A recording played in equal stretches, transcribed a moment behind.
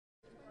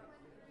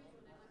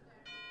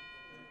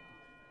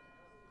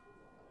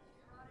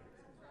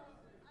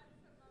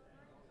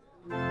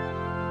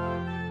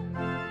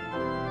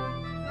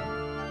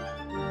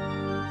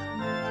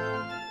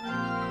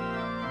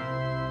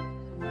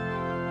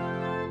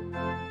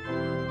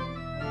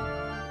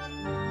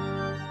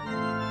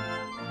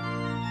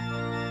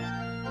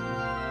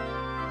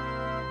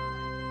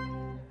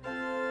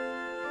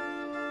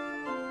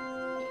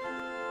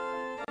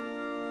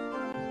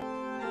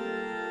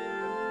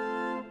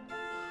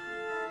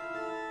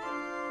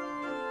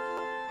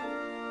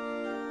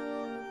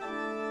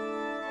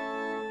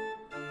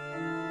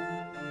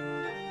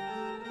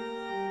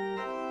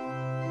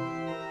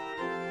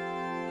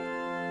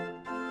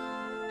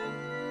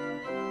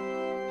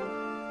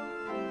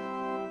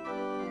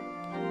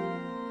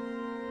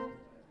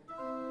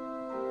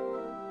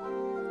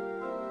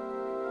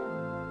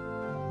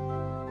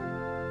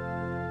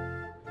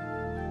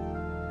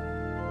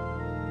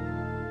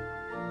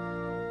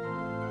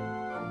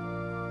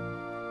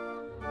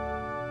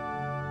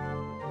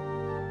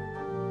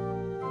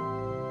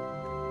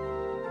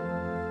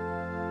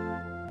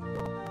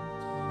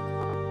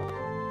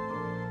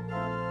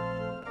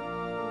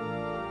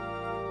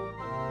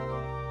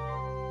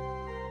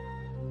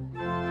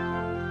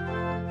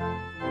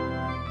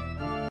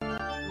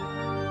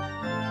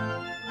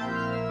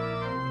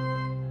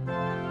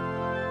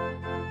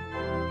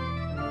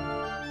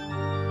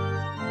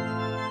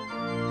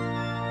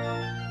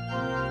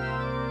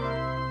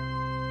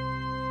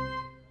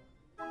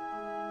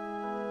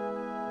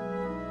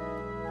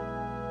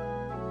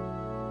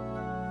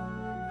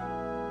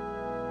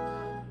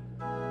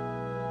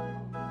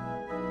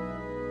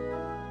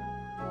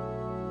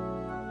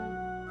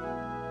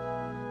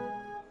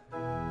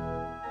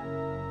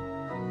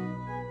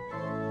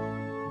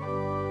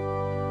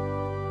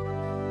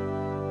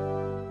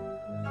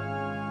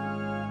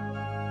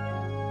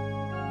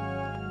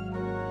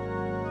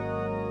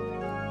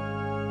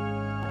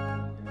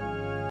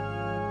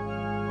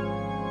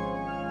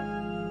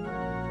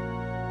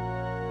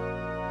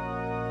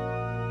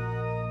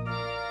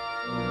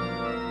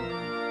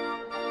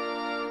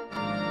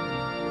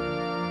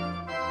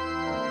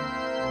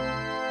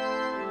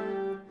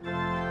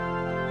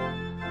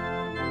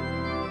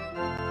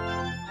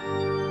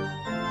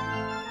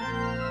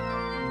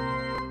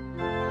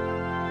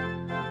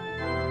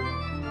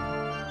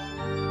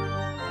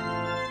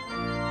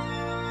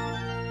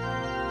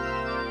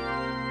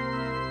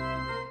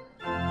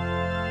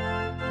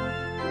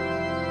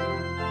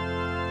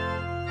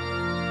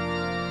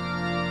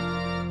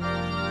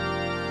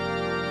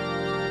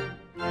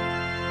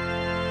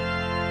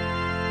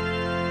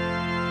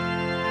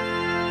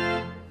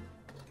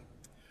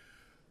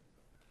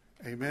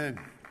Amen.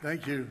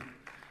 Thank you.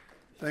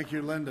 Thank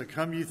you, Linda.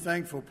 Come, you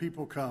thankful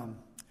people, come.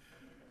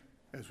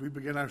 As we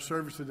begin our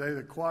service today,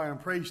 the choir and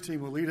praise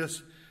team will lead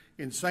us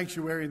in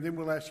sanctuary, and then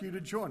we'll ask you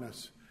to join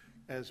us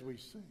as we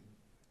sing.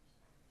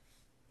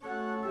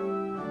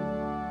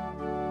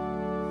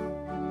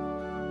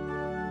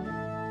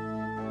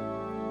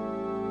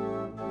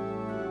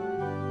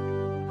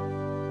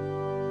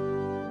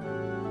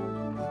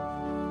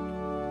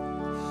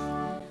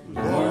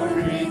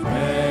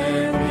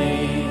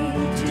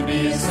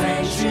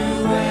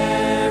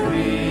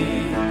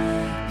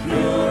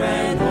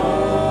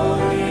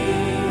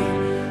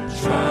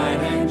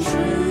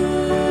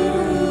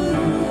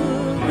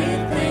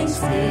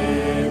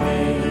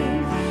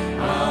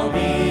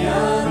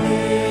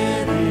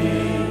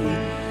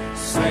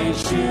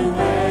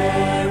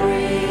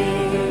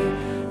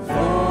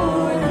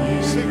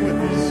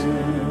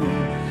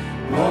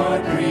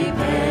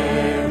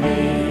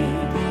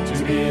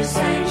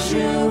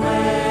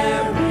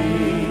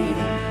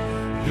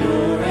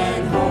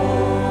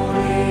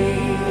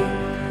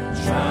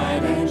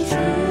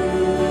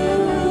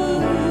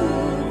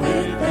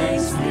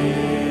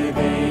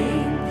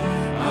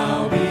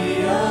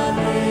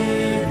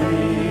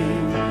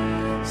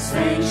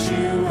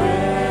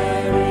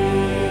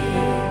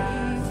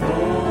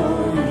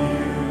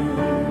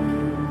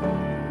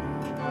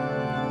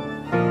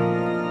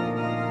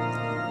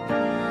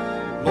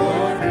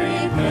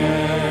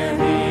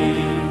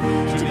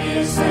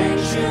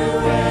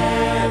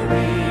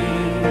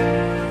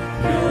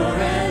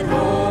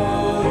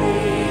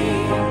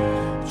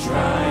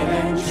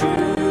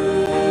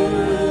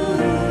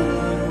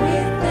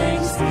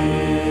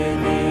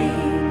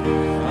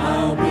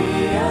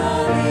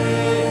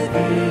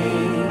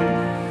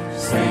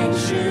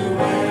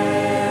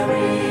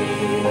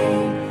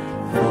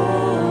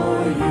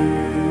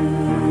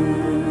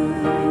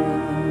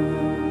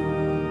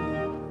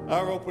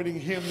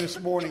 This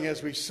morning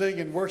as we sing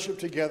and worship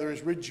together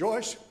is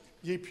Rejoice,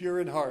 Ye Pure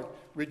in Heart.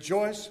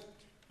 Rejoice,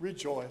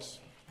 rejoice,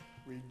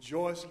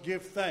 rejoice,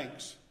 give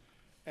thanks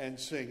and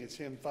sing. It's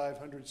hymn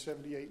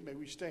 578. May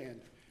we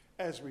stand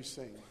as we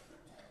sing.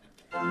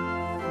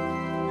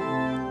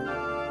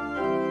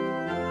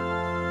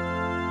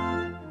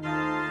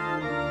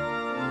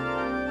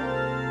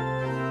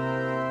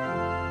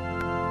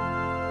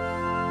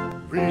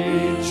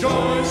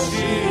 Rejoice,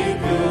 ye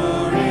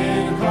pure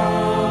in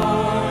heart.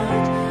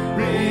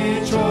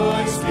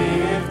 Rejoice,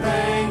 give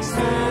thanks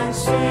and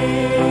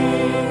sing,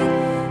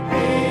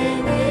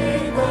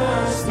 beneath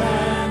the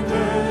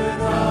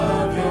standard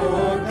of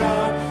your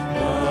God,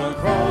 the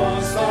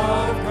cross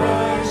of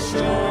Christ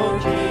your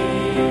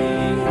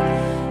King.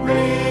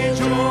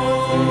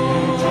 Rejoice,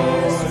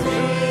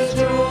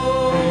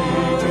 rejoice,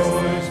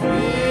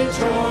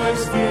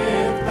 rejoice,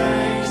 give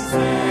thanks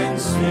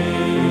and sing.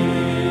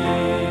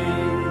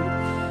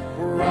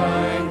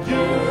 Bright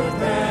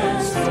youth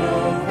and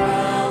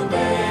surround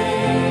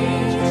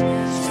age,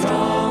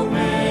 strong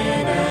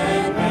men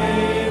and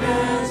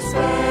maidens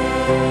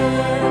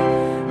fair,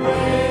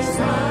 raised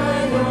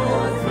by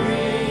your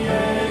free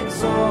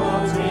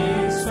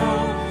exalting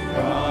song,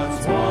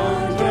 God's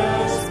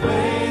wondrous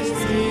ways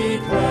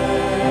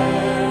declare.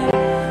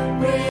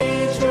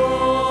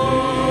 Rejoice,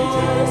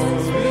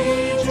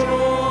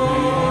 rejoice,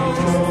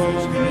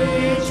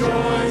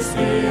 rejoice,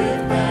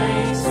 give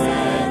thanks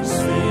and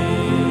sing.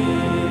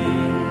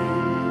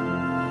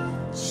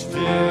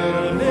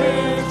 Still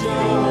lift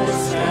your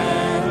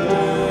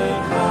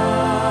standard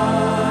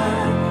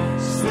high,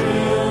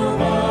 still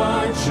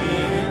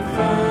marching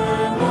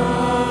firm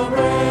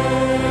array,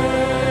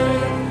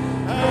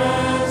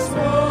 as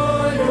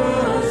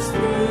warriors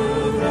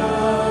through the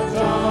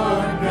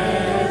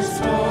darkness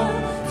toil,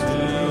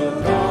 till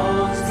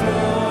dawns the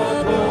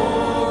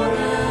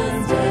golden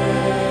day.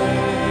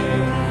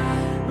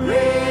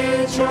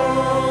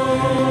 Rejoice,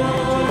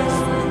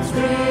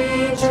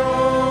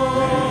 rejoice,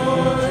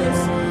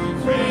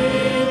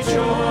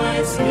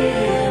 rejoice,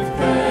 give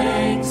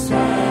thanks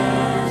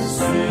and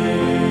sing.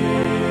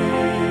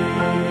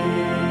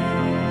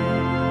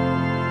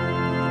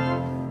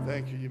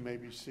 Thank you. You may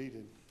be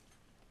seated.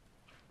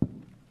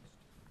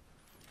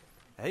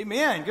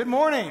 Amen. Good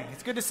morning.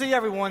 It's good to see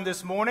everyone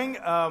this morning.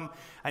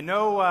 I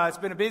know it's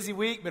been a busy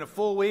week, been a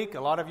full week.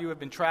 A lot of you have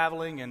been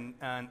traveling, and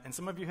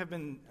some of you have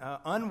been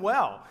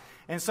unwell.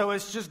 And so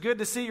it's just good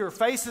to see your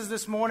faces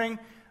this morning.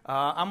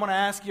 I'm going to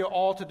ask you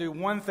all to do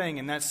one thing,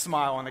 and that's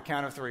smile on the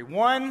count of three.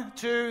 1,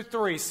 2,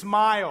 3.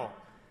 Smile.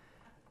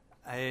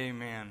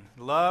 Amen.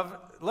 Love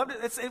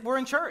it. We're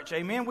in church.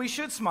 Amen. We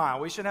should smile.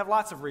 We should have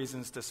lots of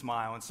reasons to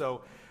smile. And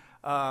so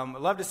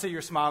love to see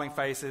your smiling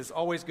faces.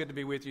 Always good to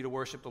be with you to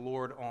worship the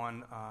Lord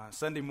on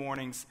Sunday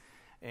mornings.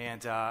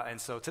 And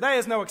so today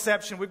is no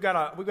exception. We've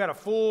got a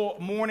full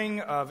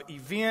morning of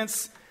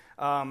events.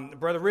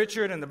 Brother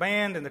Richard and the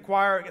band and the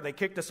choir, they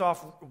kicked us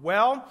off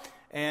well.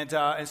 And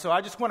so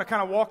I just want to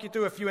kind of walk you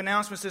through a few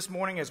announcements this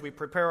morning as we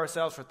prepare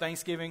ourselves for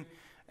Thanksgiving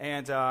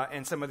and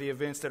some of the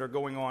events that are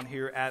going on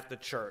here at the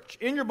church.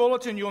 In your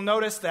bulletin, you'll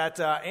notice that,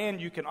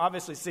 and you can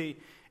obviously see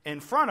in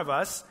front of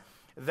us,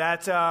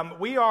 that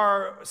we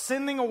are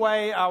sending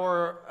away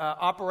our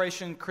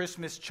Operation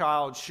Christmas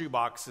Child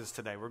shoeboxes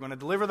today. We're going to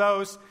deliver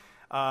those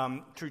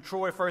to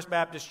Troy First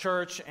Baptist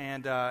Church,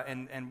 and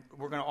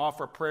we're going to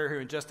offer a prayer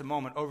here in just a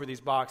moment over these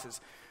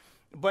boxes.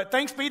 But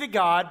thanks be to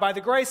God, by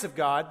the grace of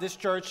God, this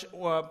church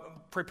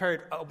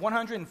prepared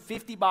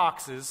 150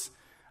 boxes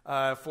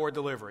for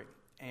delivery.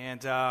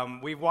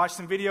 And we've watched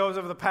some videos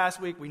over the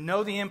past week. We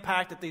know the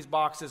impact that these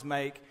boxes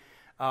make.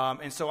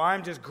 And so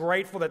I'm just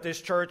grateful that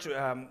this church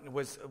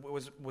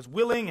was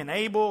willing and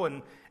able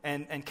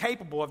and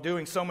capable of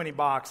doing so many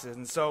boxes.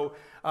 And so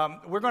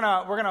we're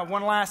gonna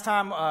one last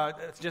time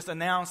just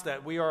announce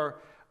that we are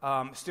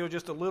still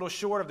just a little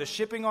short of the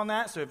shipping on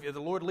that. So if the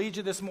Lord leads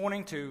you this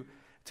morning to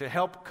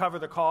help cover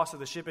the cost of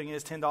the shipping,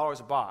 is $10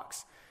 a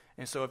box.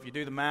 And so if you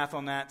do the math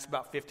on that, it's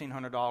about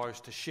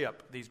 $1,500 to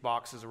ship these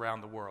boxes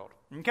around the world.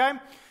 Okay?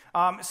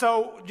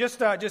 So just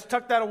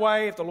tuck that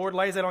away. If the Lord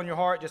lays that on your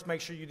heart, just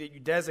make sure you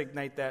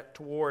designate that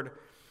toward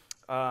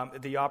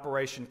the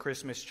Operation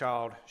Christmas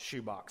Child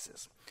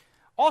shoeboxes.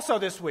 Also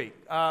this week,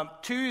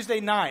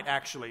 Tuesday night,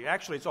 actually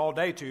it's all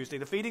day Tuesday,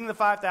 the Feeding the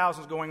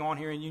 5,000 is going on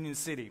here in Union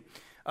City.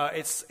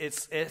 It's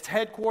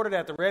headquartered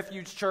at the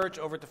Refuge Church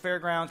over at the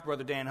fairgrounds,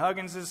 Brother Dan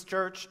Huggins'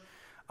 church.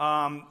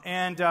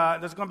 And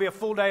there's going to be a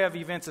full day of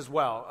events as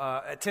well.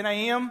 At 10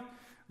 a.m.,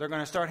 they're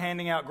going to start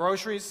handing out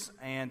groceries,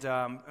 and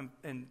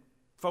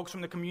folks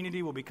from the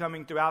community will be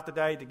coming throughout the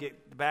day to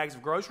get the bags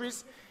of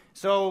groceries.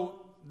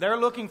 So they're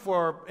looking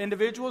for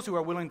individuals who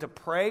are willing to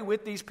pray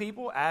with these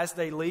people as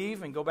they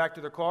leave and go back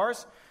to their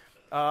cars.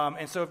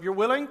 And so if you're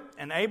willing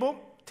and able,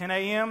 10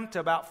 a.m. to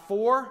about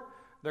 4,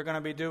 they're going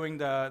to be doing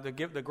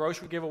the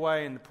grocery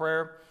giveaway and the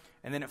prayer.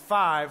 And then at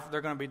 5,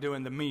 they're going to be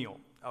doing the meal.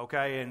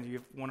 Okay, and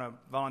you want to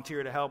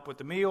volunteer to help with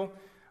the meal,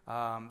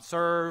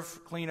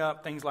 serve, clean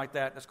up, things like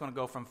that. That's going to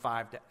go from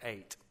 5 to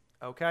 8.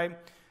 Okay,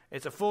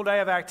 it's a full day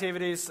of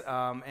activities,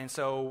 and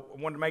so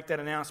I wanted to make that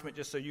announcement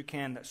just so you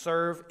can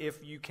serve if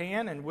you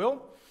can and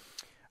will.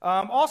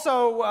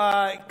 Also,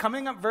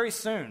 coming up very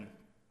soon,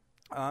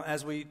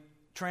 as we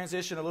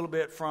transition a little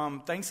bit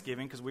from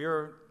Thanksgiving, because we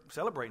are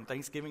celebrating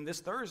Thanksgiving this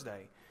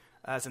Thursday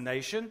as a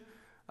nation.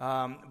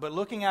 But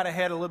looking out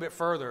ahead a little bit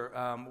further,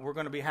 we're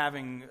going to be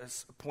having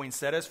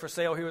poinsettias for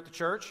sale here at the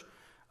church.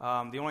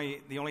 The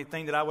only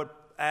thing that I would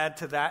add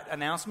to that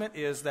announcement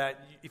is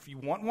that if you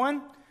want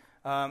one,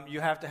 you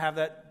have to have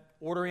that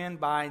order in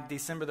by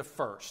December the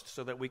 1st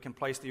so that we can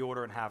place the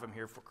order and have them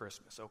here for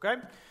Christmas, okay?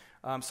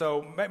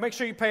 So make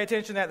sure you pay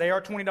attention to that. They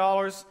are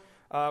 $20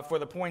 for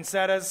the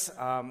poinsettias.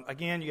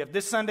 Again, you have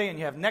this Sunday and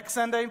you have next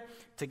Sunday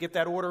to get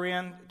that order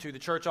in to the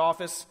church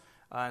office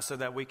so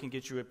that we can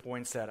get you a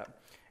poinsettia.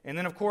 And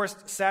then, of course,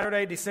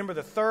 Saturday, December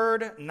the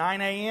 3rd,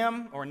 9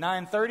 a.m. or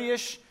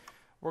 9:30ish,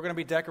 we're going to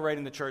be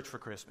decorating the church for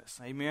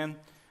Christmas. Amen?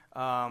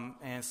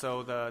 And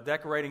so the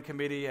decorating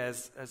committee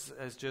has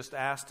just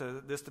asked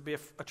this to be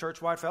a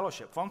church-wide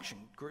fellowship function,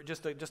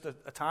 just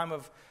a time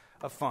of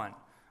fun.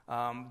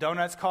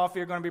 Donuts, coffee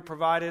are going to be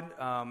provided.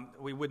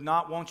 We would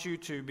not want you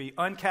to be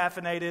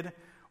uncaffeinated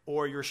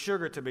or your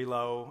sugar to be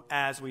low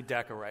as we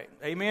decorate.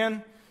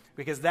 Amen?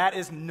 Because that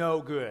is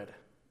no good.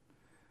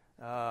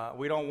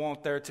 We don't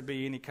want there to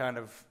be any kind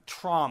of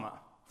trauma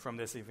from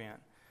this event.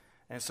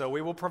 And so we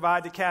will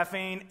provide the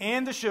caffeine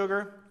and the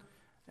sugar,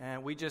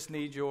 and we just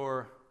need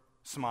your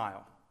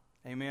smile.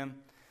 Amen?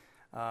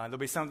 There'll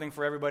be something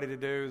for everybody to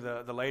do.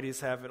 The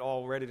ladies have it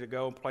all ready to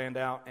go and planned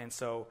out. And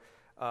so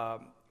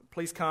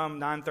please come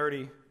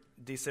 9:30,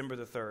 December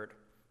the 3rd.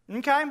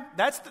 Okay?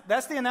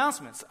 That's the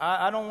announcements.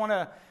 I don't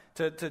want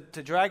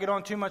to drag it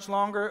on too much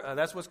longer.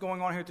 That's what's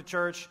going on here at the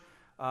church.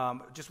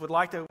 Just would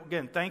like to,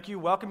 again, thank you,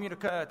 welcome you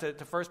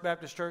to First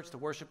Baptist Church to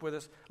worship with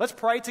us. Let's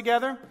pray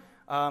together,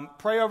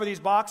 pray over these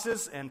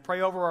boxes, and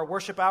pray over our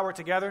worship hour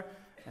together,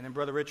 and then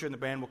Brother Richard and the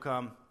band will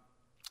come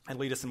and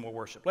lead us in more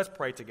worship. Let's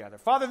pray together.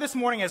 Father, this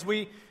morning as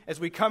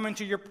we come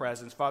into your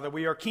presence, Father,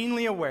 we are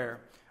keenly aware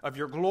of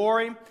your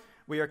glory.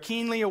 We are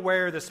keenly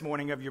aware this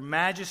morning of your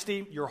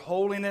majesty, your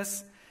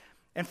holiness.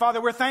 And Father,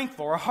 we're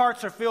thankful. Our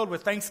hearts are filled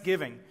with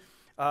thanksgiving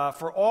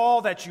for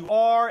all that you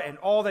are and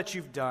all that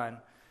you've done.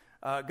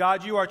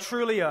 God, you are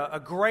truly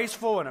a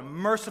graceful and a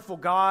merciful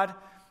God.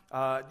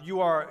 You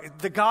are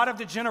the God of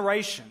the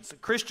generations,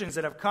 Christians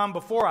that have come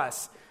before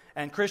us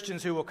and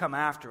Christians who will come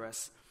after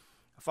us.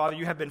 Father,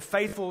 you have been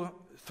faithful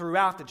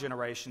throughout the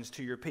generations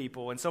to your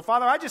people. And so,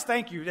 Father, I just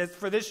thank you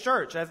for this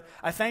church.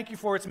 I thank you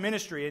for its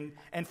ministry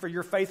and for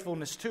your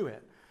faithfulness to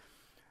it.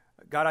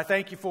 God, I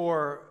thank you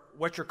for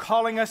what you're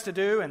calling us to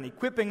do and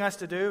equipping us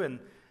to do. And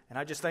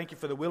I just thank you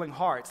for the willing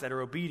hearts that are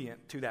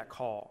obedient to that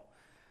call.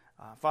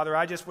 Father,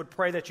 I just would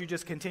pray that you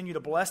just continue to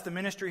bless the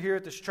ministry here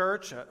at this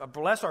church,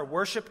 bless our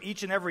worship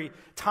each and every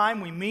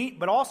time we meet,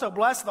 but also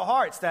bless the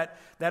hearts that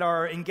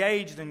are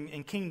engaged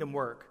in kingdom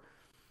work.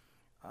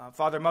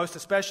 Father, most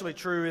especially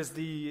true is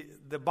the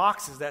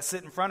boxes that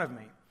sit in front of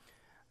me.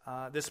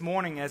 This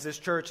morning, as this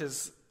church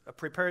has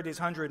prepared these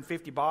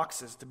 150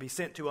 boxes to be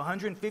sent to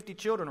 150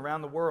 children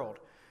around the world,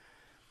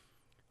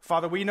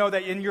 Father, we know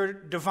that in your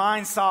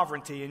divine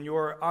sovereignty and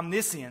your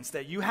omniscience,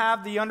 that you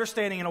have the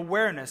understanding and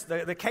awareness,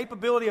 the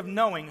capability of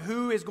knowing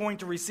who is going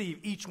to receive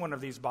each one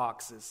of these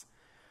boxes.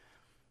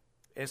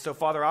 And so,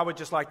 Father, I would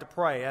just like to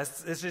pray,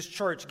 as this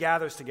church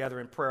gathers together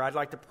in prayer, I'd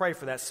like to pray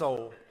for that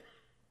soul.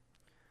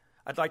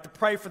 I'd like to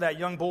pray for that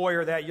young boy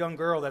or that young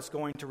girl that's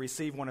going to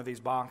receive one of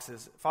these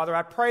boxes. Father,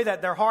 I pray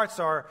that their hearts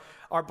are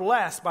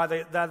blessed by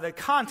the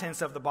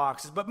contents of the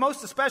boxes. But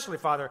most especially,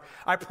 Father,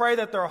 I pray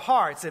that their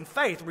hearts in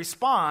faith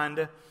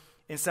respond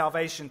in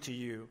salvation to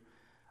you.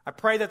 I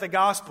pray that the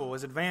gospel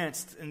is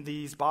advanced in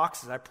these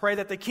boxes. I pray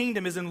that the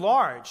kingdom is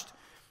enlarged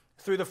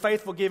through the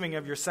faithful giving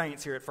of your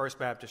saints here at First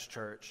Baptist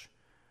Church.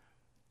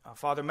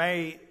 Father,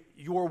 may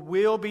your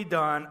will be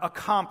done,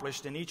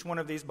 accomplished in each one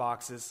of these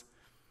boxes.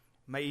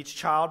 May each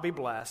child be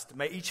blessed.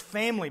 May each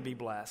family be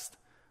blessed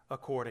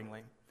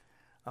accordingly.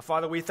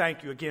 Father, we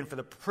thank you again for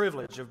the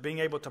privilege of being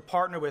able to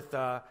partner with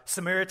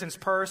Samaritan's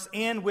Purse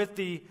and with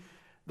the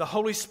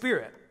Holy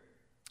Spirit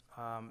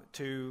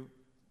to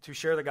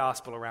share the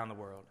gospel around the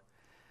world.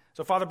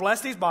 So, Father,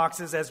 bless these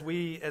boxes as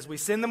we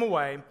send them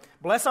away.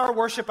 Bless our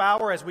worship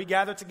hour as we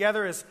gather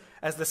together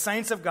as the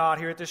saints of God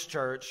here at this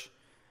church.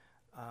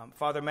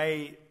 Father,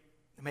 may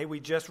we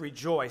just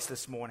rejoice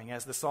this morning,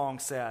 as the song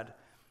said,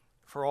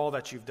 for all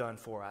that you've done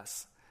for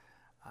us.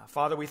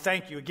 Father, we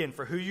thank you again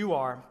for who you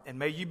are, and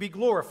may you be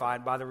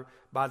glorified by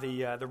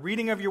the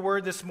reading of your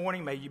word this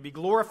morning. May you be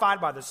glorified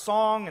by the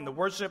song and the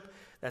worship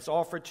that's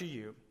offered to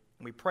you.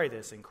 And we pray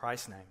this in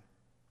Christ's name.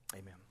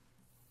 Amen.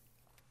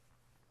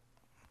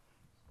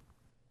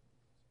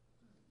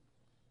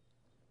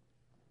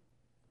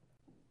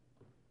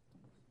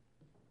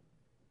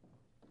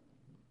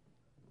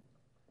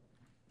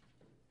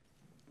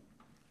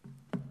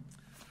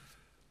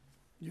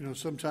 You know,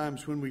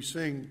 sometimes when we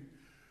sing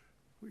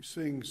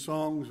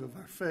songs of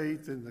our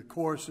faith and the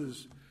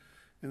choruses,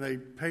 and they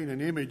paint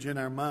an image in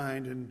our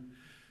mind. And,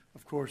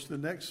 of course, the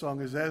next song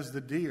is As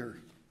the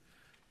Deer.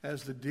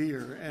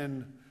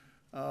 And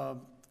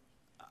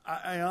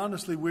I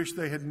honestly wish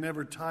they had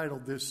never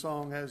titled this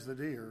song As the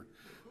Deer,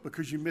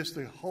 because you miss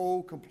the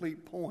whole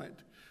complete point.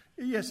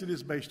 Yes, it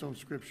is based on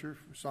Scripture,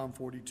 Psalm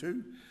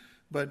 42.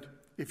 But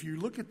if you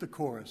look at the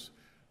chorus,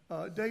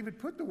 David,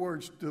 put the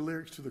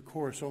lyrics to the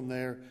chorus on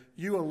there.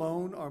 You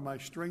alone are my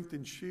strength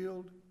and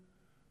shield.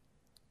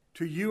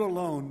 To you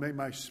alone may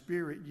my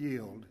spirit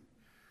yield.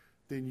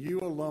 Then you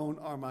alone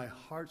are my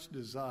heart's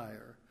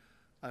desire.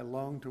 I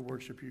long to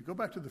worship you. Go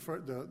back to the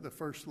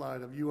first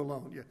slide of you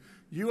alone. Yeah.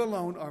 You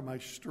alone are my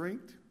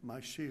strength, my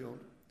shield.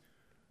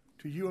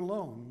 To you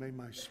alone may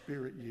my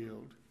spirit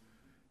yield.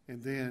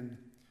 And then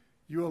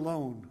you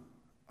alone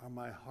are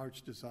my heart's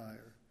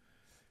desire.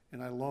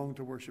 And I long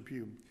to worship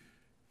you.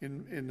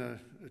 In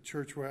a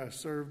church where I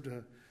served,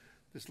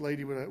 this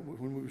lady,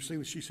 when we were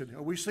singing, she said,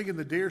 "Are we singing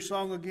the deer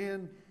song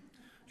again?"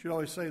 She'd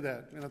always say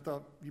that. And I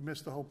thought, you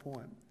missed the whole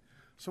point.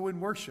 So in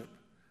worship,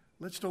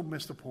 let's don't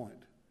miss the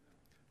point.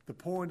 The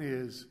point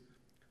is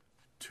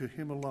to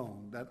him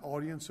alone, that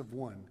audience of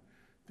one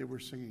that we're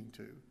singing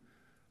to.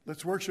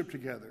 Let's worship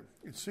together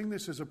and sing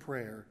this as a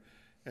prayer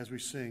as we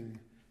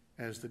sing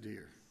As the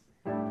Deer.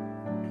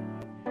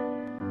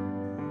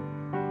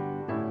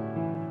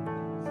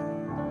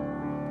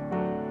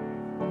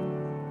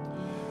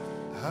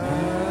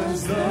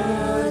 As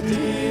the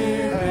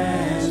deer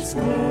pants for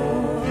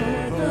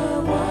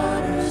the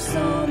water,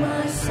 so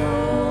my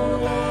soul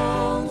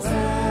longs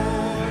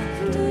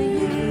after you.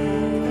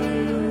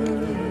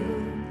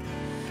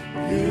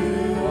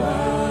 You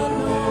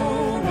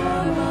alone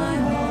are my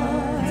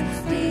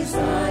heart's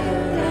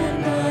desire,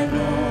 and I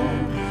long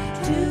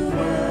to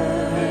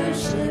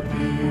worship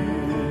you.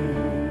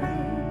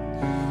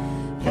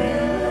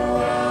 You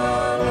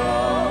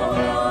alone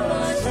are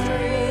my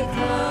strength,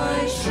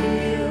 my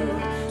shield.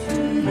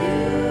 You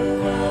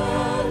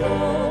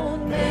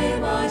alone may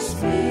my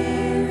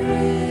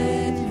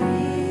spirit yield.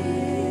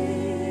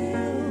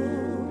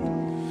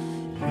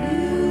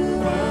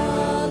 You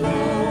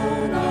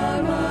alone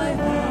are my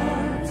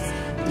heart's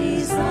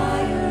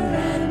desire,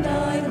 and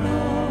I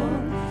long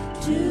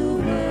to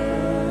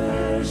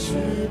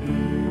worship you.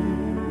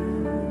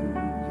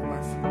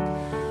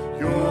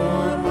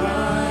 You're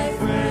my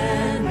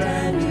friend,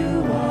 and you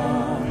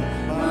are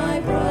my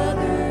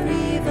brother,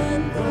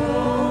 even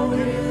though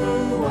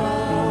you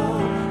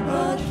are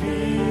a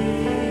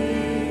king.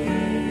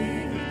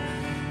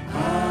 I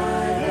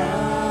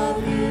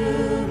love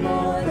you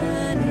more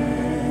than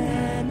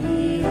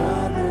any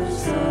other,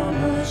 so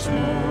much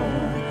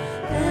more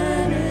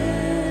than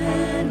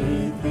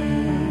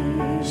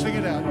anything. Sing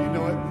it out. You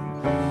know it.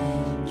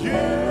 You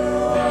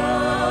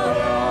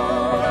alone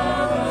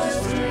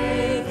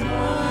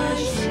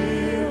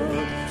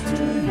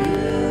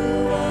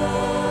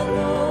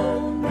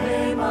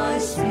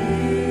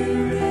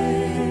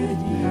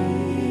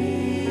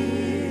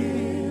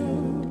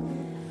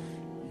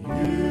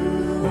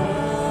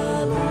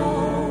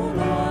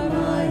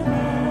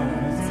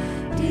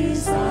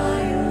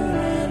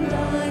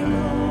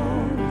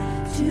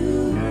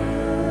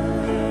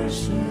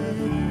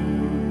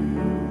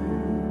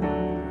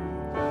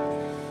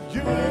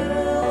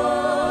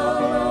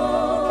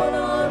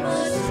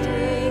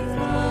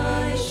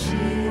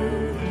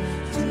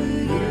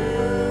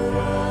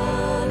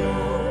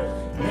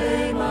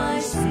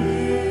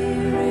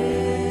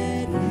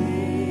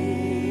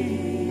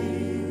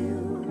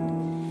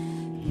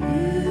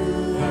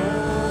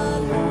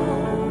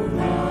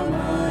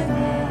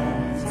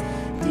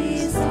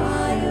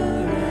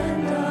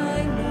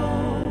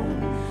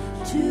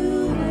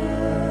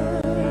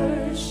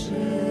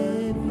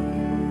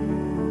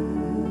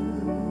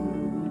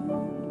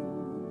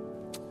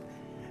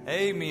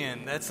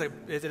Amen.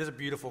 It is a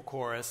beautiful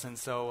chorus, and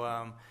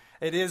so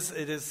it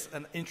is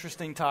an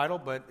interesting title,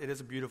 but it is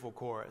a beautiful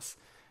chorus.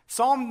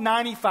 Psalm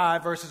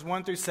 95, verses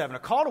 1 through 7, a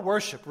call to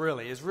worship,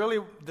 really, is really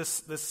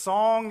this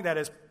song that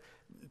is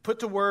put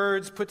to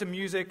words, put to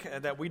music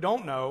that we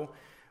don't know,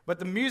 but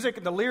the music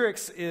and the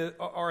lyrics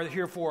are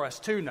here for us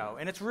to know.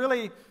 And it's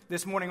really,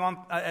 this morning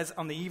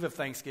on the eve of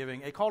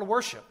Thanksgiving, a call to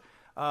worship.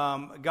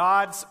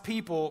 God's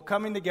people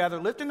coming together,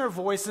 lifting their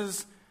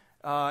voices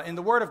in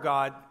the Word of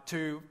God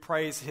to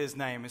praise His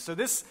name. And so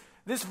this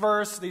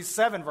verse, these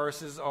 7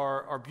 verses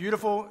are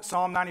beautiful.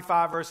 Psalm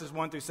 95, verses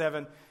 1 through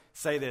 7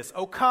 say this: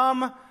 "O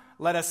come,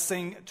 let us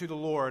sing to the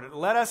Lord.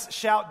 Let us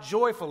shout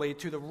joyfully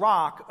to the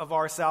rock of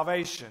our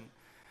salvation.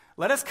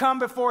 Let us come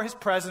before His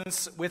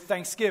presence with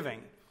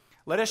thanksgiving.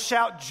 Let us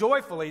shout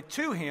joyfully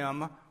to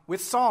Him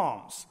with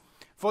psalms.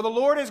 For the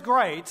Lord is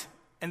great,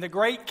 and the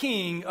great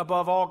King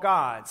above all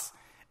gods.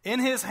 In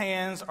His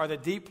hands are the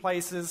deep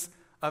places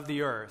of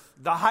the earth.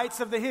 The heights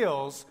of the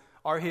hills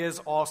are His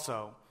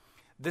also.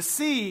 The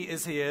sea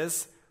is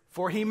His,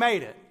 for He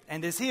made it,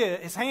 and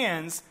His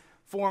hands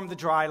formed the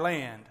dry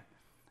land.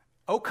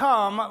 O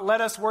come, let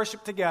us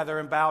worship together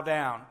and bow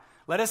down.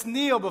 Let us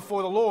kneel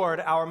before the Lord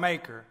our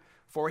Maker,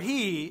 for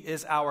He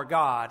is our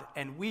God,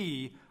 and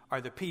we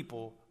are the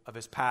people of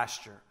His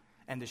pasture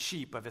and the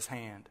sheep of His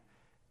hand.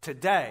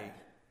 Today,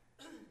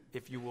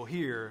 if you will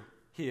hear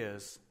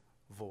His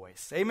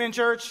voice." Amen,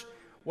 church.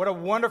 What a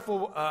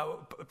wonderful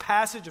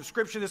passage of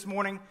Scripture this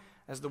morning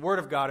as the Word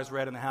of God is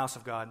read in the house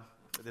of God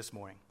this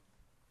morning.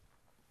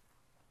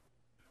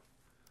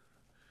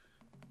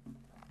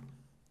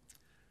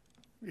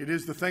 It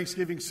is the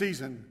Thanksgiving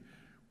season.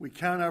 We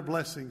count our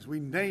blessings. We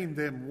name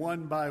them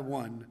one by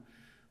one.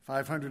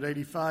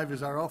 585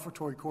 is our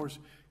offertory course.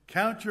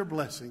 Count your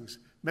blessings.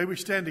 May we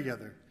stand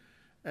together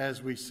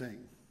as we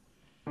sing.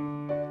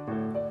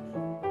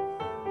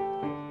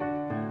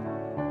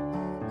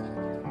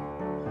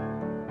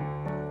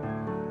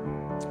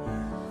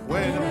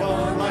 When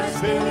upon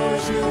life's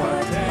billows you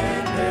are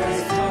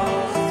tempest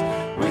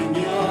tossed, when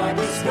you are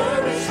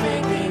discouraged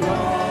thinking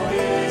all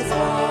is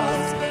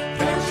lost,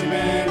 count your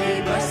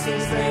many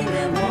blessings, name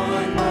them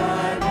one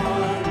by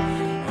one,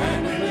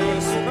 and it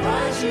will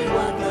surprise you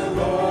what the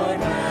Lord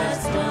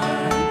has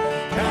done.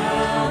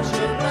 Count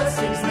your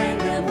blessings, name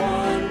them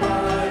one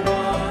by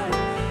one.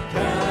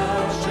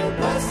 Count your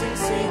blessings,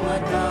 see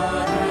what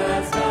God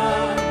has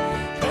done.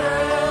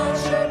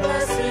 Count your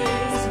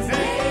blessings,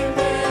 name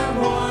them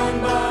one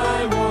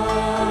by one.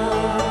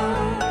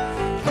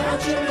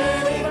 Count your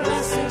many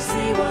blessings,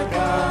 see what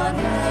God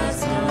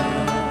has done.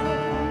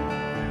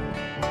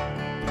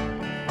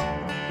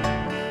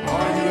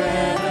 Are you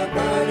ever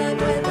burdened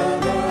with a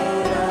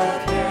load of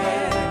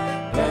care?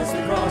 Does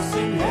the cross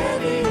seem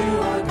heavy you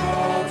are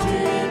called to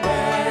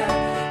bear?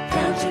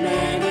 Count your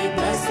many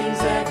blessings,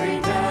 every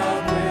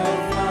doubt will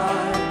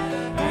fly,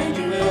 and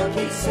you will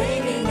keep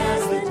singing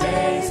as the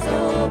days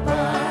go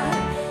by.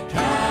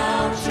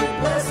 Count your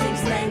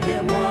blessings, name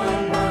them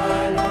one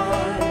by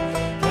one.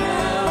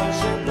 Count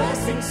your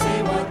blessings,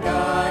 see what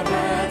God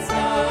has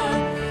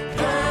done.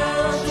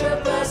 Count your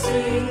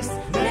blessings,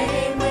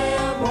 name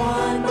them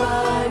one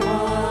by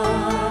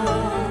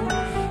one.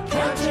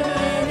 Count your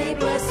many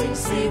blessings,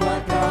 see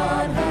what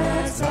God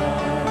has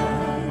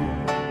done.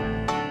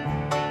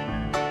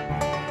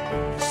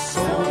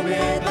 So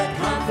amid the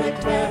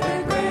conflict,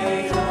 whether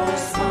great or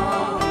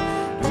small,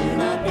 do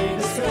not be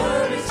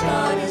discouraged,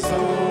 God is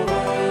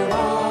over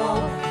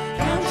all.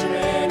 Count your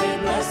many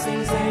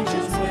blessings,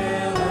 angels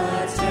will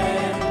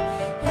attend,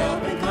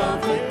 help and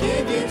comfort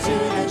give you to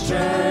the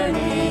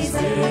journey's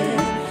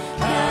end.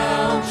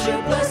 Count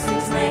your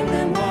blessings, name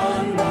them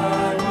one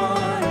by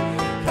one.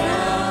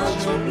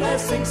 Count your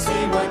blessings,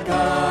 see what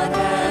God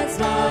has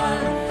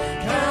done.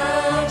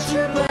 Count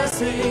your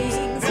blessings,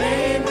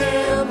 name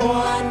them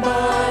one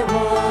by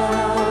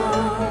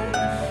one.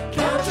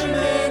 Count your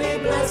many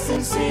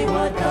blessings, see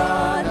what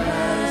God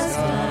has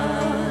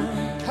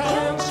done.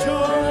 Count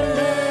your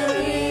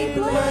many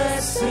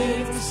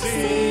blessings,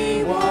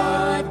 see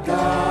what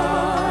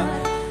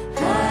God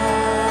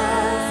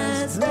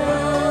has done.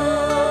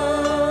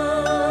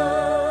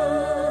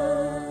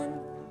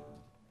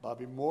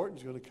 Bobby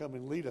Morton's going to come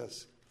and lead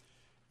us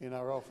in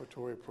our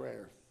offertory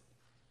prayer.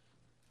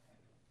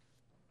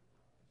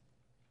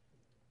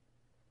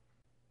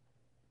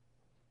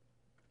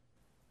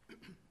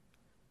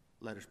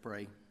 Let us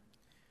pray.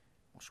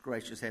 Most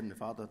gracious Heavenly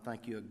Father,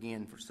 thank you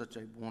again for such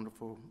a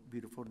wonderful,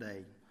 beautiful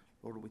day.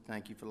 Lord, we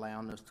thank you for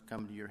allowing us to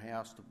come to your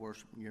house to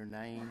worship in your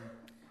name.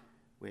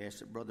 We ask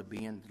that Brother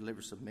Ben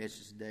deliver some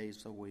message today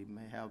so we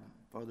may have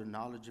further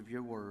knowledge of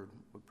your word.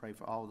 We pray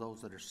for all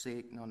those that are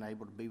sick and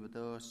unable to be with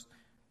us.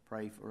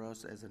 Pray for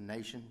us as a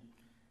nation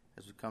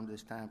as we come to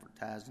this time for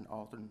tithes and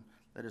offering.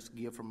 Let us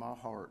give from our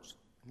hearts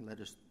and let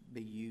us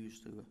be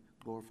used to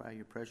glorify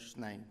your precious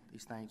name.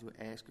 These things we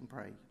ask and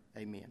pray.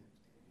 Amen.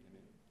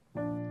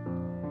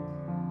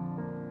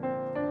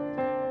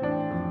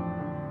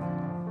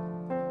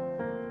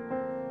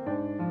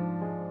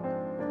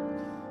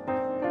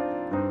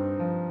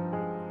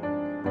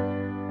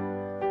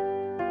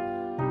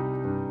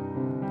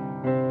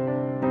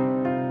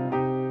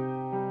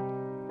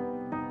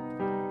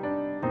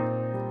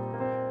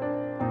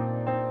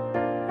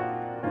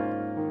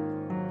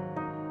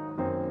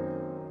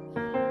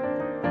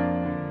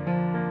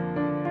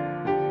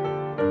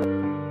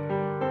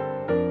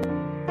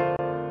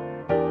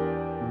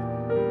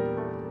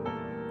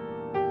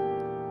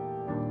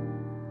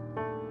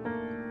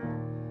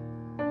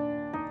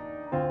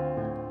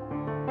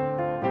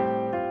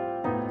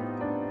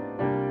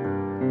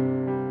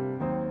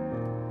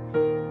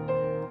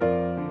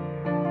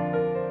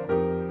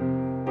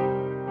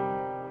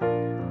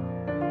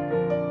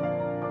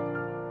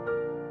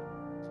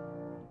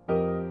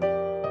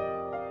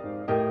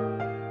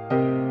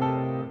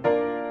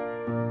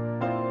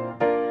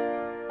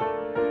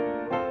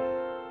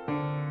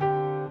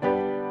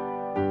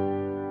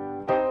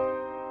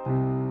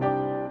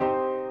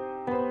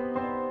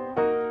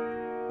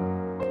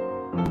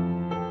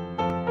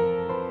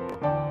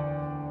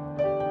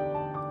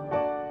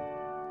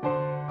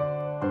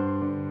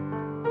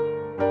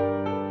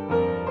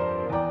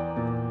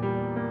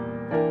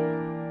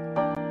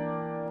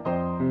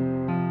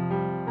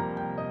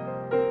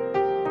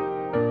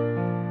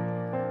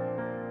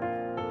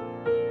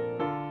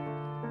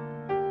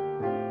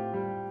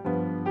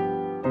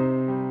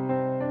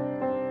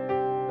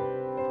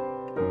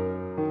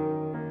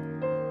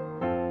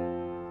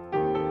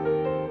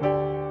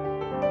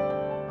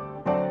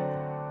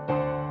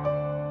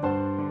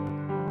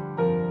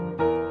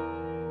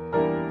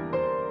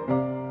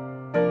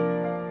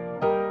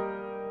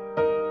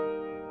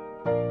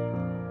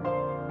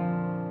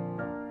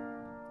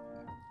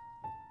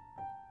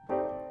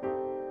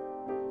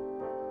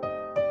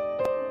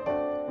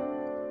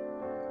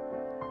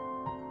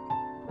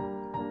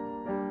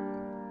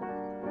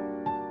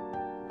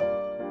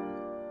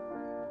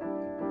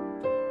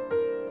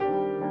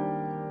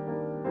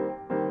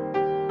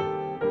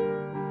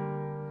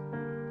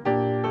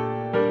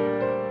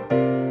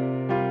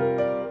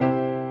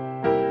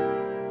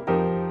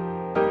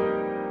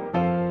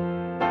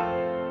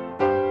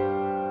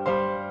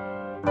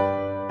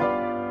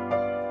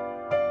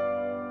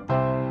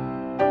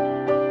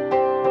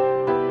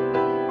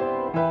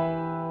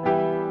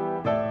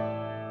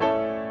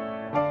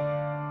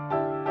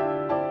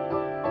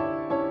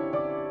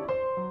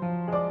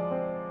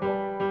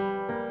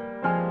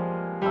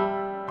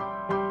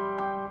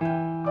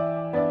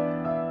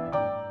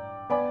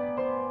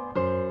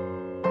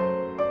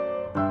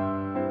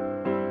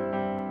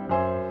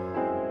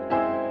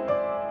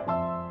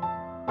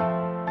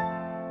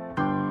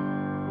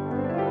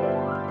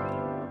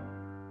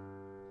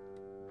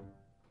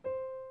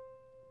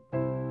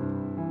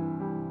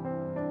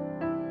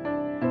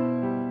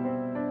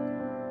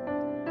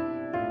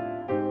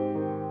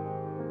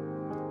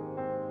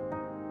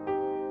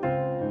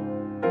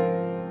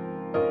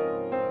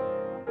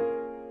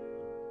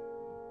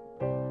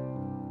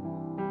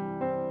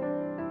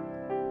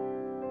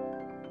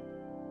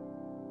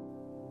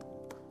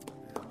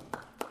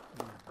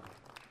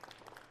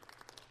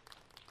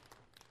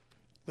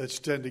 Let's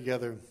stand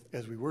together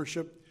as we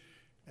worship,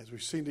 as we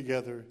sing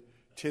together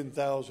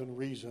 10,000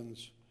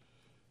 Reasons.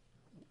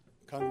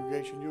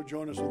 Congregation, you'll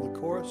join us on the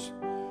chorus.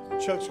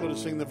 Chuck's going to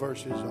sing the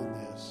verses on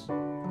this.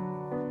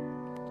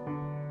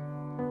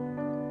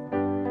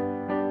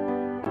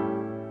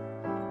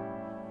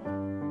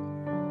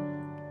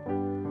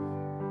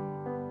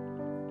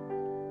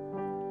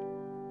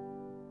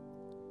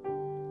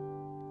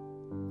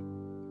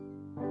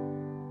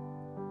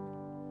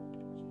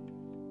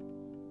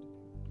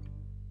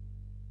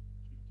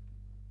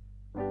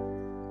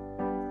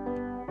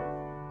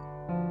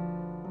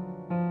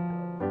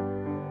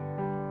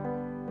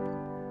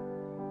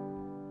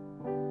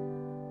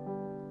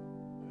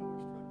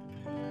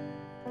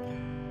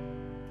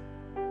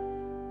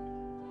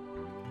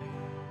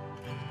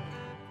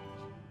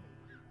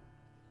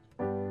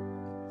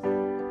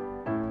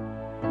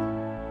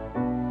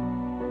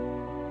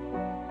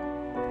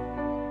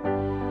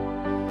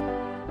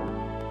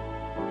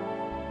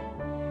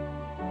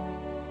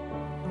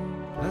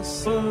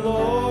 Bless the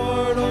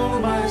Lord, oh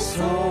my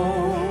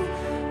soul,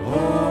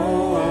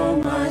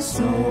 oh my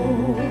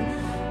soul,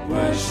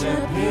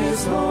 worship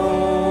His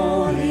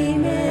holy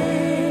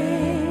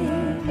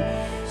name.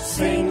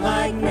 Sing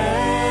like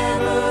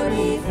never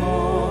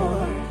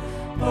before,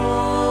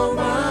 oh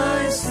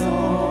my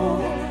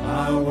soul,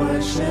 I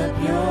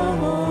worship Your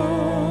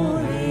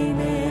holy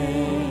name.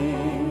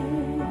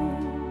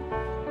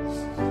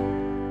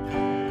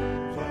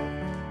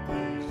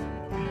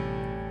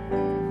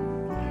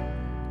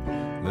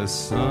 The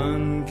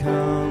sun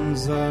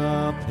comes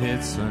up,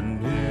 it's a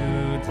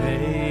new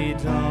day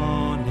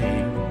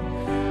dawning.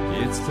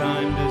 It's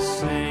time to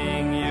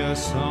sing Your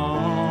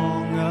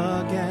song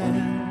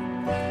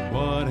again.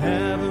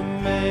 Whatever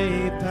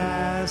may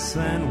pass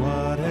and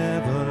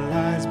whatever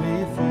lies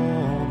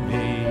before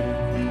me,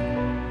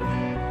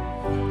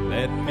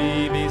 let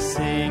me be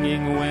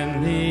singing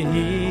when the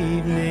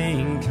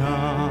evening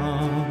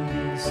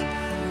comes.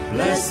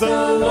 Bless the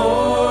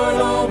Lord,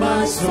 oh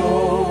my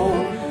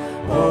soul,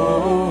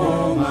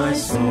 oh my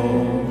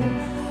soul,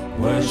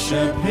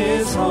 worship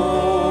His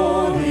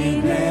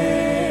holy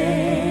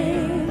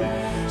name.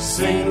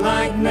 Sing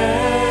like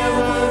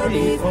never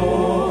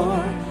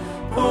before,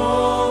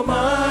 oh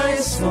my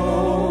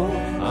soul,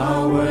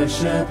 I'll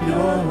worship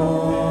Your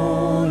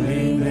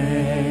holy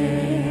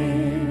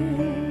name.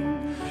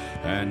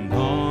 And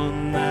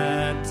on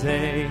that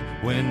day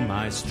when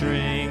my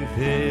strength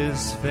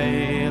is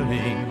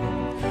failing,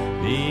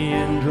 the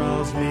end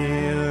draws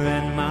near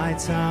and my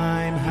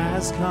time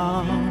has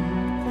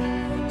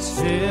come,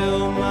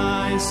 still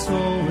my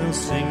soul will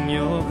sing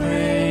Your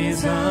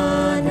praise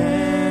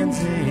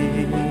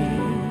unending.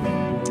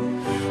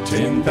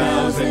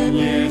 10,000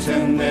 years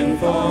and then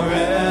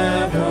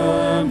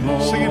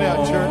forevermore. Sing it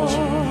out, church.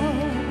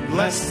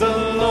 Bless the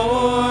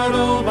Lord,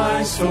 oh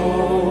my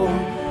soul,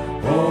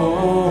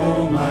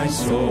 oh my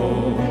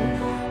soul,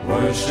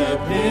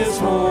 worship His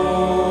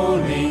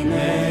holy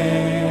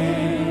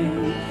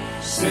name.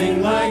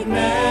 Sing like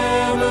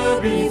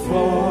never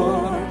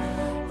before,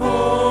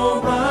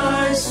 oh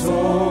my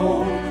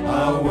soul,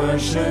 I'll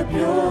worship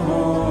Your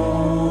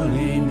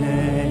holy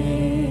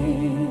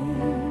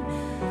name.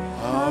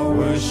 I'll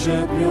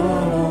worship Your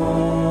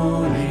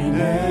holy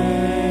name.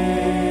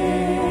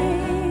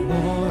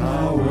 Lord,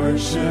 I'll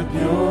worship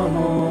Your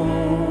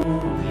holy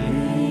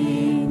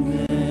name.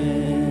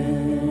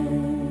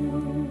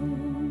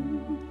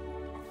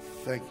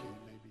 Thank you. You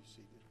may be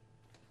seated.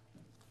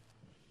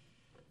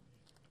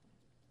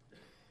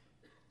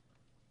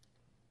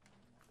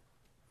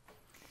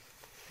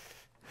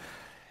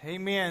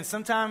 Amen.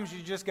 Sometimes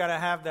you just got to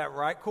have that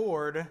right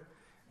chord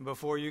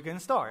before you can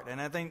start.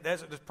 And I think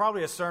there's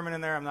probably a sermon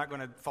in there. I'm not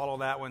going to follow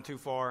that one too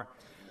far,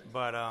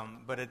 but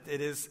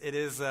it is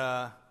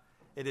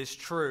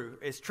true.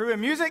 It's true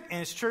in music,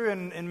 and it's true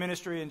in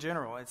ministry in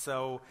general. And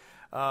so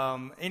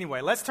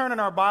anyway, let's turn in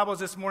our Bibles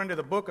this morning to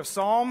the book of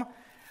Psalm,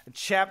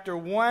 chapter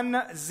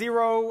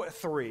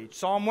 103.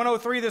 Psalm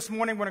 103 this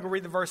morning. We're going to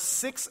read the first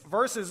 6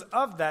 verses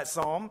of that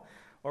psalm,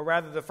 or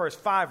rather the first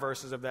 5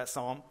 verses of that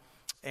psalm.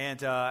 And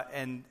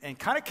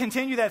kind of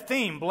continue that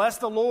theme. Bless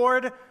the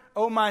Lord,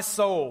 O my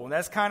soul.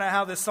 That's kind of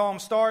how this psalm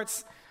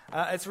starts.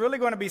 It's really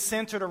going to be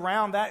centered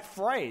around that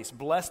phrase,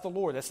 bless the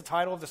Lord. That's the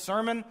title of the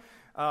sermon.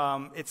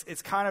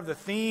 It's kind of the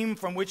theme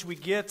from which we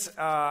get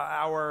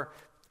our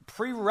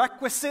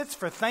prerequisites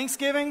for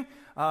Thanksgiving.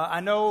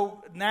 I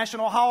know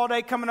national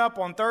holiday coming up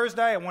on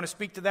Thursday. I want to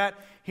speak to that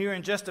here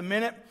in just a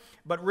minute.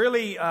 But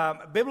really,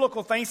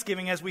 biblical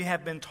Thanksgiving, as we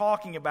have been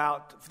talking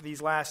about for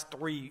these last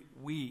 3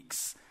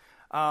 weeks,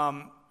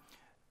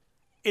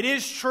 it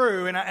is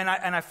true, and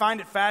I find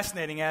it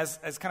fascinating as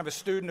kind of a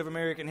student of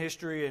American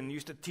history and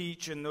used to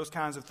teach and those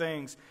kinds of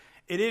things.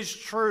 It is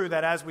true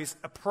that as we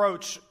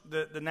approach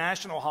the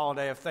national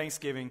holiday of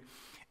Thanksgiving,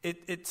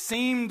 it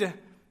seemed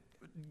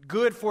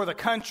good for the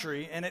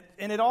country, and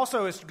it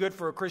also is good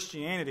for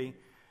Christianity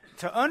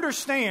to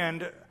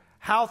understand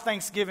how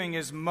Thanksgiving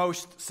is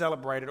most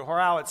celebrated, or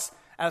how it's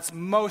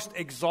most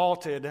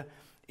exalted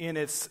in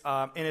its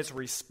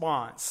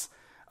response.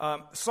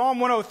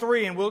 Psalm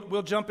 103, and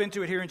we'll jump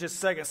into it here in just a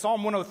second.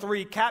 Psalm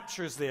 103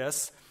 captures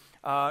this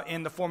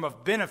in the form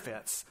of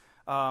benefits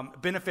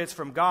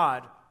from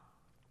God.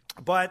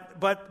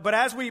 But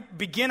as we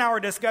begin our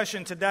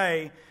discussion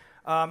today,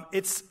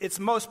 its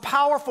most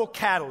powerful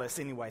catalyst,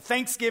 anyway,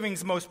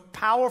 Thanksgiving's most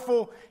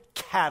powerful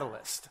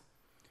catalyst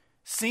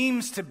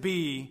seems to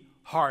be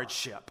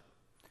hardship.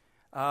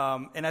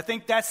 And I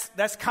think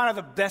that's kind of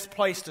the best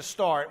place to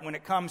start when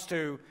it comes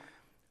to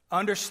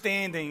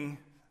understanding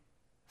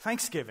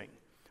Thanksgiving,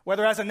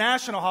 whether as a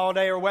national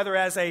holiday or whether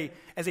as a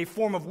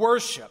form of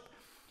worship.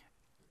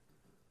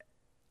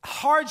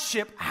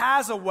 Hardship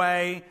has a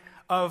way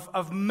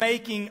of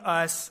making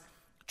us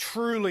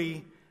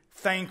truly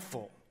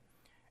thankful.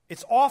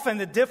 It's often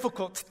the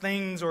difficult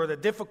things or the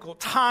difficult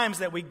times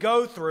that we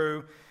go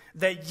through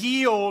that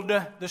yield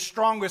the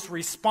strongest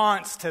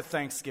response to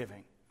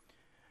Thanksgiving.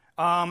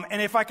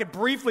 And if I could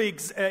briefly,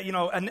 give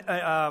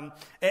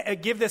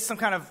this some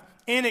kind of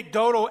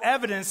anecdotal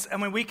evidence, I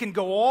mean, we can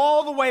go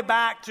all the way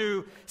back to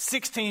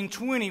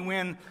 1620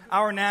 when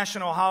our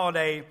national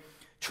holiday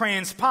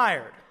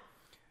transpired.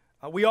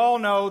 We all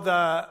know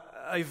the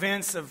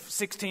events of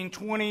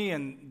 1620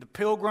 and the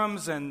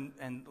Pilgrims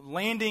and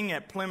landing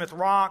at Plymouth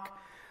Rock.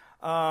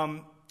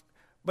 But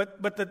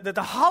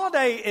the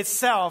holiday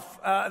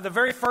itself, the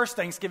very first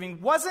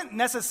Thanksgiving, wasn't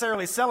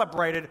necessarily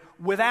celebrated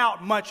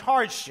without much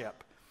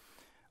hardship.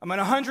 I mean,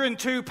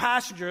 102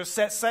 passengers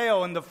set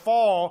sail in the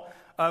fall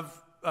of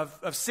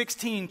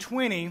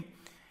 1620,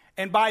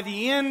 and by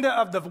the end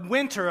of the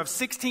winter of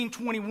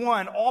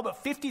 1621, all but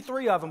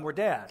 53 of them were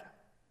dead.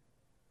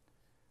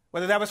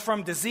 Whether that was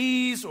from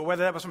disease or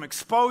whether that was from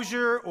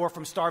exposure or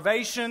from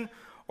starvation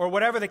or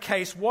whatever the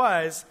case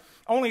was,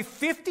 only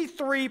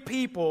 53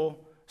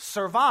 people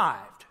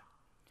survived.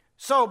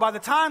 So by the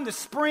time the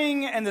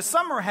spring and the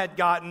summer had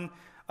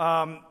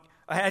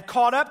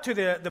caught up to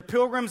the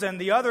Pilgrims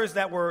and the others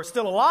that were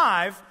still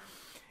alive,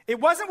 it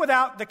wasn't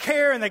without the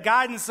care and the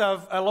guidance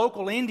of a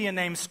local Indian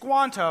named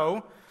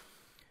Squanto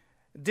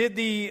did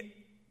the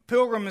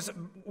Pilgrims,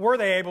 were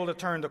they able to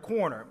turn the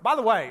corner. By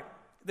the way,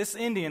 this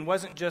Indian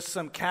wasn't just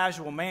some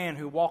casual man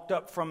who walked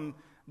up from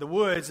the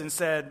woods and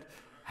said,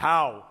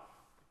 "How?"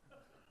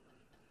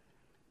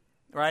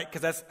 Right?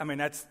 Because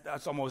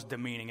that's almost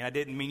demeaning. I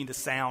didn't mean to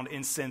sound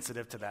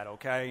insensitive to that,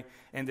 okay?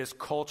 In this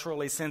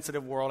culturally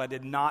sensitive world, I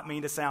did not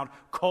mean to sound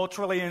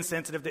culturally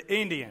insensitive to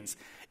Indians.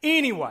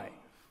 Anyway,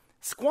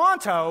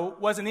 Squanto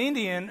was an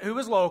Indian who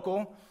was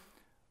local,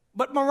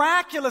 but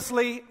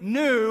miraculously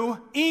knew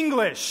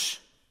English.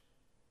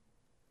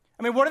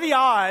 I mean, what are the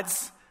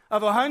odds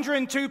of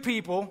 102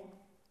 people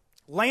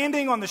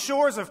landing on the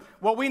shores of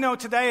what we know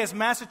today as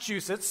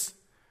Massachusetts,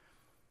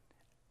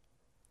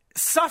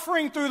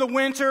 suffering through the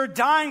winter,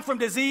 dying from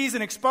disease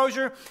and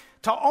exposure,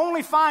 to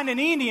only find an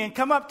Indian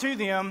come up to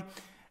them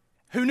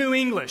who knew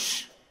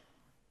English?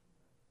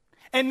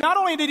 And not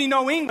only did he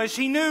know English,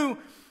 he knew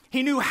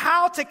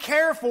how to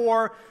care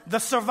for the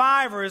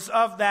survivors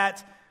of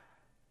that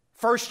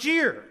first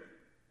year.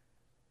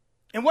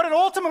 And what it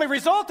ultimately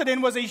resulted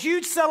in was a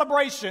huge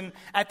celebration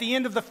at the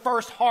end of the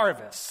first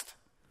harvest.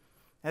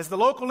 As the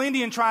local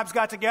Indian tribes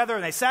got together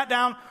and they sat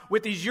down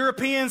with these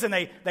Europeans and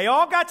they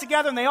all got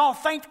together and they all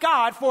thanked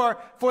God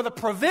for the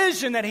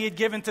provision that he had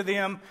given to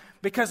them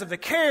because of the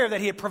care that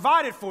he had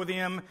provided for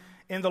them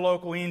in the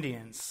local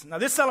Indians. Now,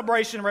 this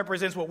celebration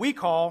represents what we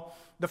call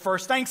the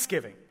first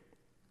Thanksgiving.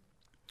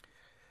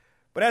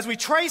 But as we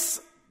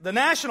trace the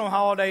national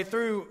holiday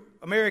through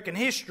American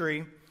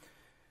history,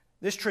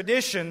 this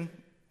tradition,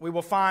 we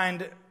will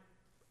find,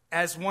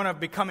 as one of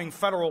becoming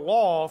federal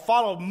law,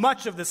 followed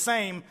much of the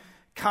same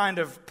kind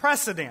of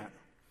precedent.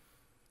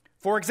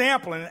 For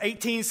example, in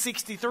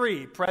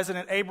 1863,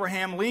 President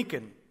Abraham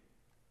Lincoln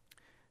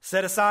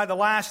set aside the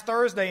last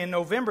Thursday in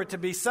November to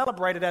be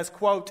celebrated as,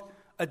 quote,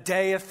 a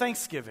day of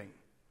Thanksgiving.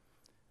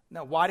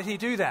 Now, why did he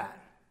do that?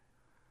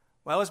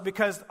 Well, it's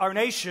because our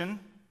nation,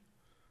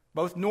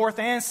 both North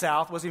and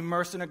South, was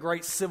immersed in a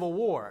great civil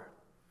war.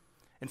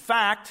 In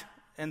fact,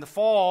 in the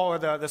fall or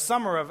the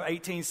summer of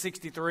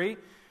 1863,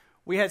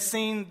 we had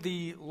seen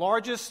the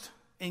largest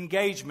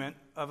engagement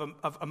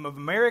of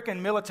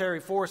American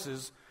military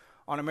forces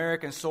on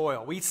American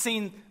soil. We'd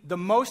seen the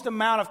most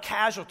amount of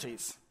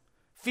casualties.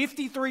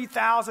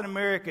 53,000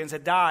 Americans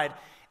had died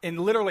in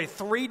literally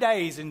 3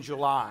 days in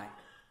July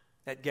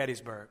at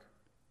Gettysburg.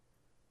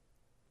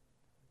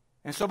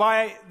 And so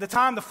by the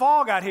time the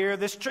fall got here,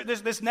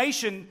 this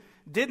nation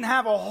didn't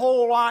have a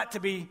whole lot to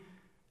be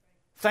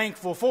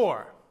thankful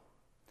for.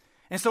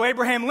 And so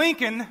Abraham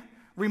Lincoln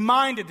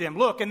reminded them,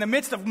 look, in the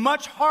midst of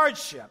much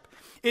hardship,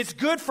 it's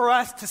good for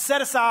us to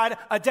set aside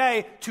a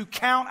day to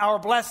count our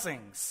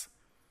blessings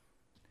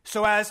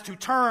so as to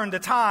turn the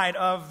tide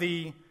of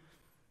the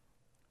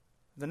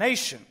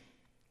nation.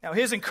 Now,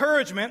 his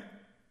encouragement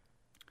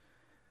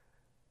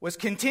was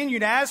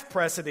continued as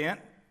precedent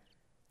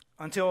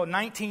until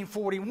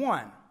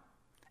 1941.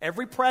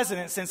 Every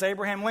president since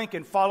Abraham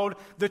Lincoln followed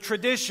the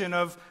tradition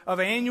of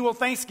annual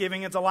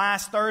Thanksgiving as the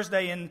last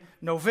Thursday in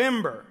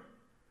November.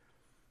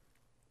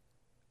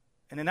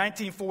 And in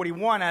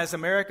 1941, as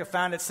America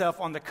found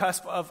itself on the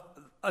cusp of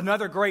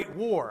another great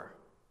war,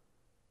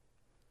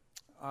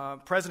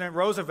 President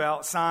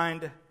Roosevelt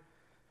signed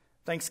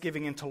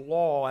Thanksgiving into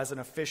law as an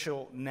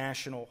official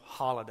national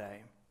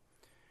holiday.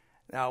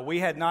 Now, we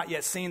had not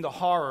yet seen the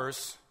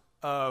horrors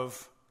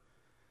of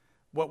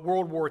what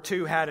World War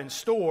II had in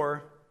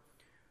store,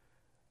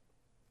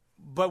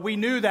 but we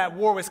knew that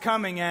war was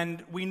coming,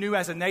 and we knew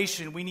as a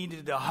nation we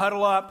needed to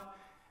huddle up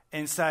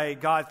and say,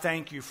 God,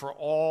 thank you for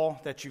all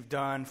that you've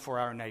done for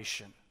our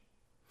nation.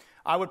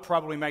 I would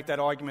probably make that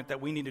argument that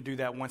we need to do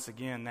that once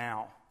again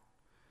now.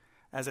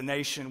 As a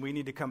nation, we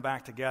need to come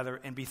back together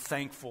and be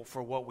thankful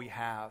for what we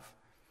have.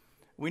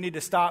 We need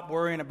to stop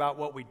worrying about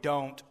what we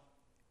don't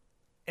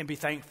and be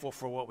thankful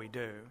for what we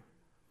do.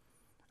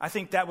 I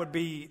think that would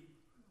be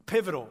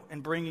pivotal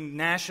in bringing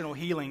national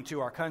healing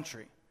to our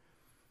country.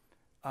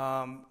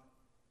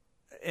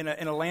 In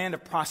a land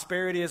of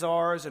prosperity as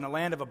ours, in a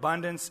land of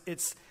abundance,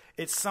 it's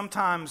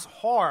sometimes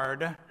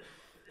hard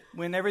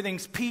when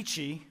everything's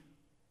peachy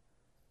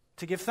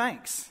to give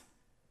thanks.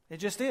 It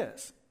just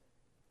is.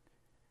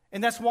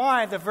 And that's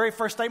why the very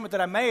first statement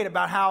that I made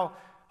about how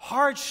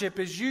hardship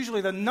is usually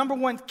the number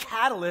one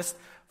catalyst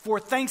for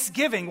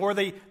thanksgiving, or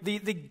the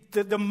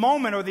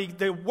moment, or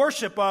the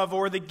worship of,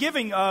 or the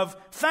giving of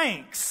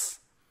thanks.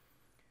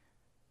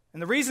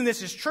 And the reason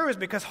this is true is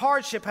because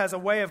hardship has a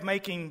way of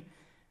making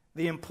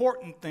the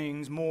important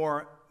things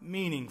more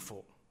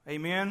meaningful.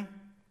 Amen?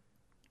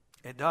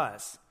 It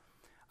does.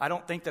 I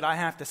don't think that I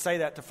have to say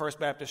that to First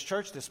Baptist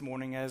Church this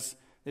morning, as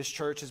this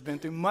church has been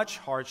through much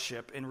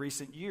hardship in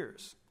recent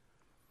years.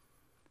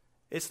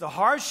 It's the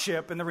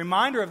hardship and the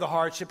reminder of the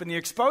hardship and the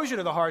exposure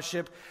to the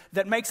hardship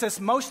that makes us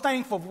most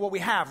thankful for what we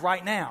have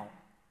right now.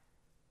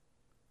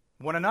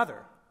 One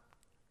another.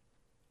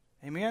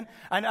 Amen?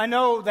 I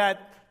know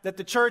that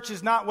the church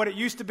is not what it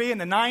used to be in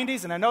the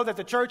 90s, and I know that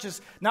the church is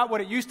not what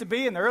it used to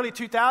be in the early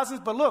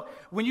 2000s, but look,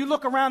 when you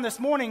look around this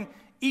morning,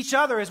 each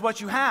other is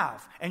what you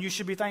have, and you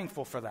should be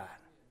thankful for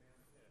that,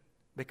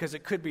 because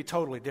it could be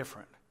totally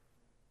different.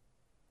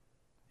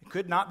 It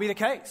could not be the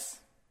case.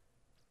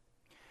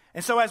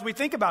 And so as we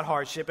think about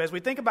hardship, as we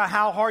think about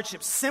how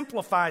hardship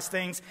simplifies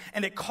things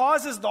and it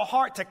causes the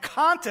heart to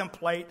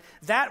contemplate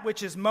that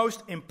which is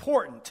most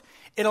important,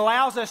 it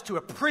allows us to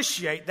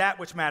appreciate that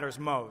which matters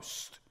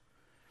most.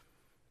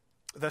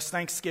 Thus,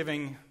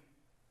 Thanksgiving,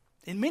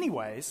 in many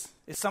ways,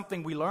 is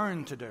something we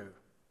learn to do.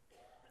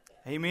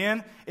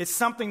 Amen? It's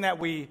something that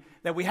we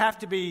have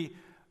to be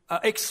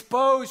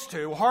exposed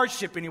to,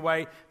 hardship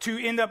anyway, to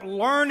end up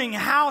learning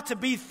how to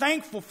be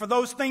thankful for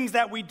those things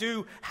that we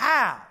do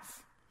have.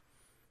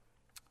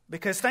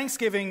 Because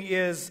Thanksgiving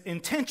is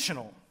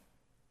intentional.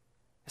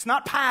 It's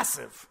not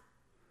passive.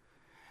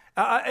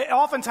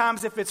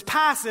 Oftentimes, if it's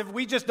passive,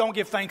 we just don't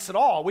give thanks at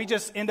all. We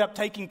just end up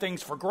taking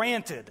things for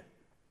granted.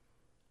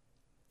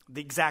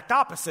 The exact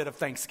opposite of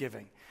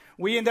Thanksgiving.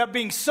 We end up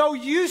being so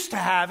used to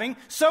having,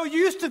 so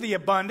used to the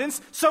abundance,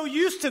 so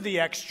used to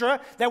the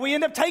extra, that we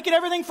end up taking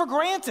everything for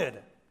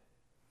granted.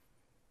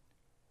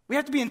 We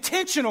have to be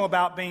intentional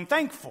about being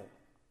thankful.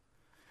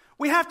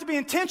 We have to be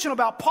intentional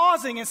about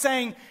pausing and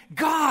saying,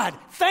 God,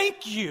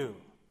 thank you.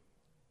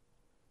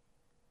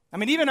 I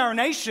mean, even our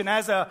nation,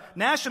 as a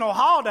national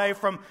holiday,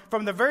 from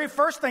the very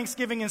first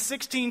Thanksgiving in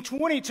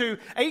 1620 to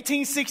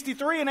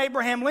 1863 and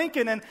Abraham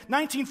Lincoln and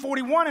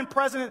 1941 and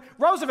President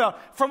Roosevelt,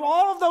 from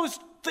all of those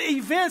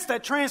events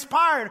that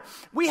transpired,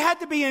 we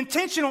had to be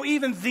intentional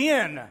even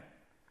then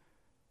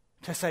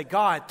to say,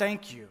 God,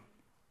 thank you.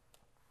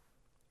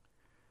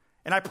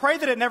 And I pray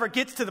that it never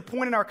gets to the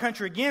point in our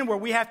country again where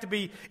we have to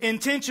be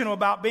intentional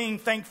about being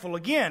thankful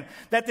again.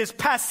 That this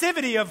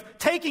passivity of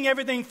taking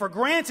everything for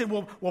granted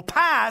will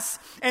pass,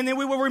 and then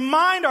we will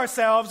remind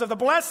ourselves of the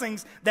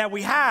blessings that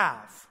we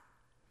have.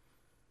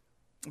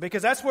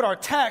 Because that's what our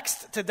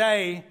text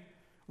today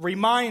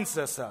reminds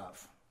us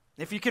of.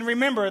 If you can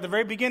remember at the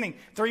very beginning,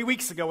 3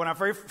 weeks ago, when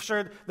I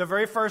shared the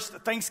very first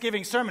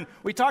Thanksgiving sermon,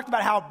 we talked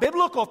about how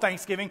biblical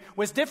Thanksgiving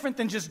was different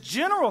than just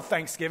general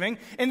Thanksgiving,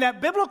 and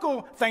that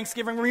biblical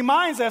Thanksgiving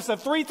reminds us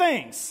of three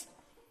things: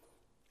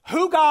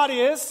 who God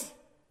is,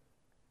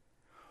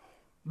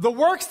 the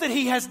works that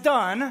He has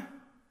done,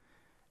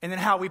 and then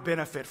how we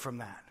benefit from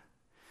that.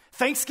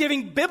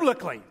 Thanksgiving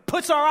biblically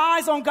puts our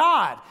eyes on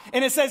God,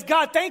 and it says,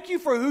 God, thank you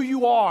for who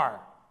you are.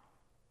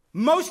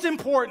 Most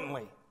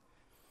importantly,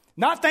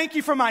 not thank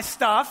you for my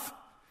stuff,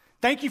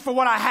 thank you for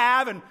what I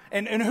have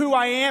and who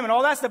I am and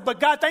all that stuff,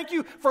 but God, thank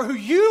you for who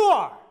you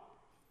are,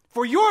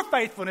 for your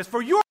faithfulness,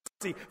 for your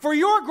mercy, for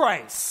your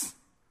grace.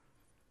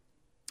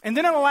 And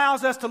then it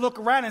allows us to look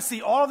around and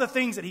see all the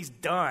things that He's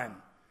done.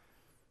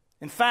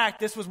 In fact,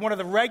 this was one of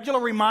the regular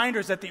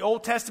reminders that the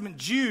Old Testament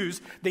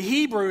Jews, the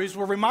Hebrews,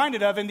 were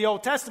reminded of in the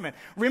Old Testament.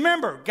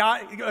 Remember,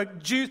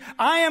 God, Jews,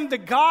 I am the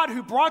God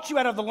who brought you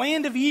out of the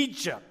land of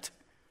Egypt.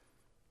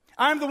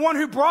 I'm the one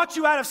who brought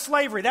you out of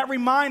slavery. That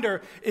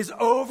reminder is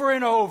over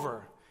and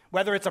over.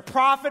 Whether it's a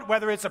prophet,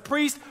 whether it's a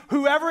priest,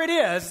 whoever it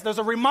is, there's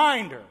a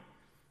reminder.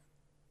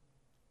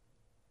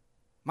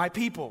 My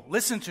people,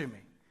 listen to me.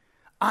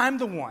 I am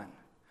the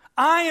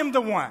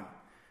one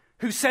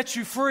who set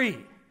you free.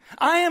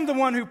 I am the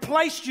one who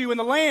placed you in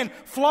the land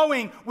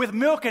flowing with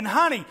milk and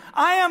honey.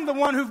 I am the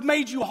one who've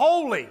made you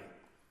holy.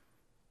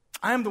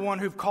 I am the one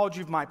who've called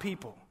you my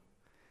people.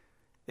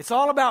 It's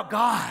all about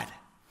God.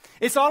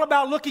 It's all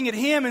about looking at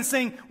Him and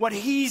seeing what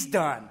He's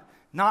done,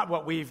 not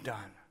what we've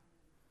done.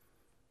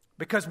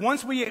 Because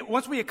once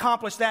we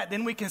accomplish that,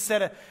 then we can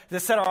set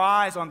our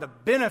eyes on the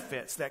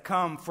benefits that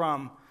come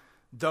from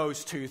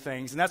those two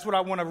things. And that's what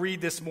I want to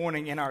read this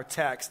morning in our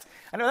text.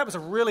 I know that was a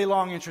really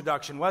long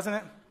introduction, wasn't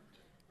it?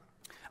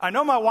 I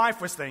know my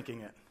wife was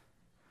thinking it.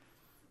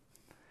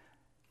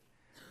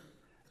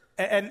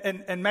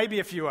 And maybe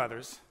a few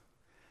others.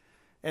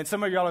 And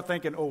some of y'all are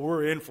thinking, oh,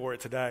 we're in for it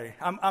today.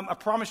 I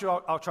promise you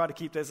I'll try to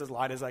keep this as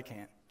light as I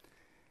can.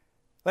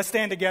 Let's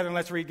stand together and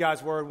let's read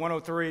God's word.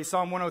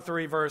 Psalm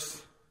 103,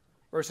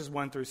 verses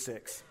 1 through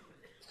 6.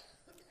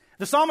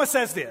 The psalmist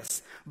says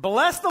this: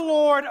 "Bless the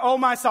Lord, O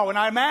my soul." And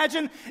I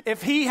imagine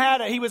if he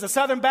was a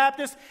Southern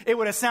Baptist, it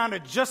would have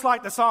sounded just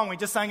like the song we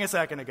just sang a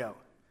second ago.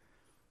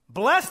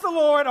 "Bless the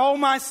Lord, O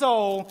my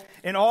soul,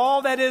 and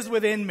all that is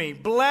within me.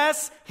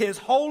 Bless His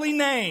holy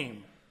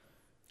name.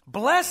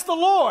 Bless the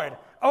Lord,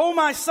 O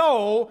my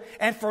soul,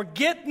 and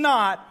forget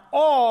not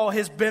all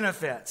His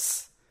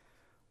benefits."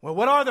 Well,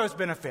 what are those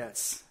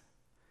benefits?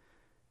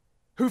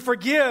 Who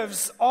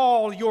forgives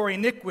all your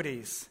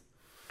iniquities,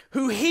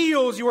 who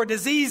heals your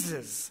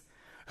diseases,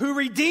 who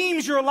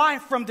redeems your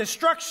life from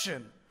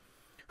destruction,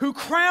 who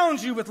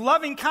crowns you with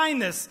loving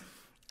kindness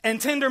and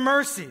tender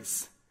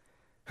mercies,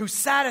 who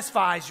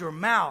satisfies your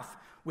mouth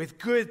with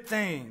good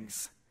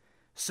things,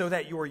 so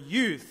that your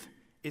youth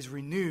is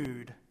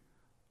renewed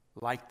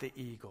like the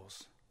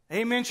eagles.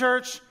 Amen,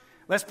 church?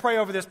 Let's pray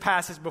over this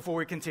passage before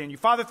we continue.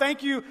 Father,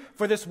 thank you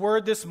for this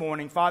word this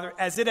morning. Father,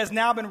 as it has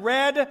now been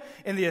read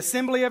in the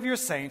assembly of your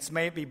saints,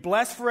 may it be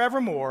blessed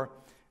forevermore.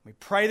 We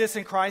pray this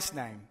in Christ's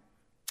name,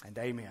 and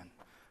amen.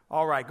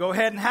 All right, go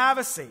ahead and have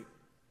a seat.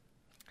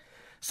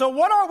 So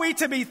what are we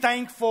to be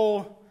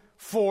thankful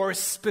for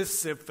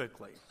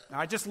specifically?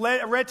 Now, I just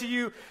read to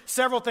you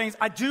several things.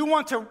 I do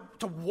want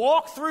to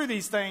walk through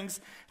these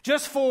things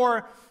just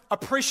for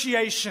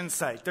appreciation's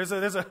sake. There's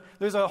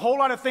a whole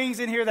lot of things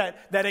in here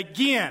that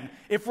again,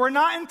 if we're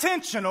not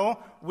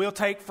intentional, we'll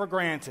take for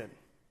granted.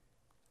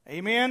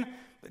 Amen?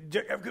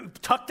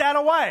 Tuck that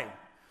away.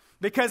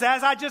 Because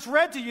as I just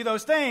read to you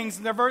those things,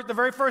 the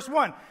very first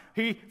one,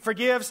 He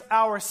forgives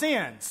our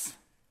sins.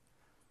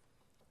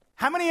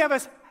 How many of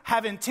us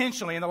have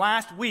intentionally, in the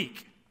last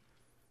week,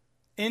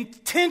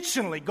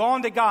 intentionally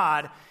gone to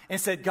God and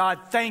said, "God,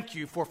 thank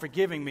you for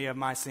forgiving me of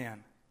my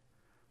sin"?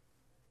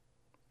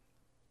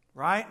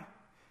 Right?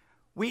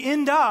 We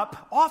end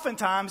up,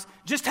 oftentimes,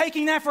 just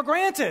taking that for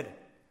granted.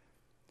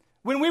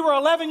 When we were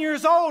 11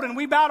 years old and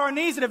we bowed our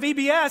knees at a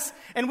VBS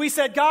and we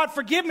said, "God,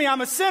 forgive me, I'm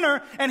a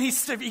sinner," and He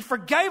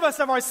forgave us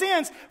of our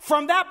sins,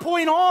 from that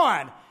point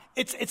on,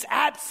 it's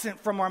absent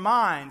from our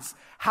minds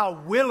how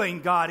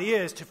willing God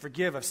is to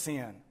forgive of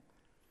sin.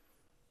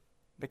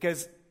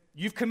 Because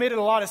you've committed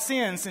a lot of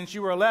sins since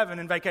you were 11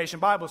 in Vacation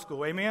Bible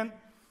School, amen?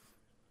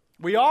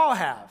 We all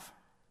have.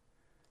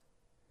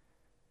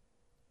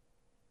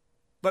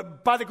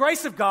 But by the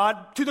grace of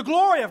God, to the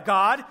glory of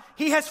God,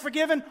 He has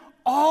forgiven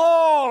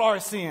all our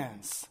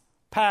sins,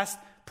 past,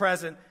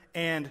 present,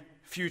 and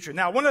future.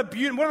 Now, one of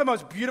the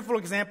most beautiful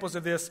examples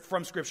of this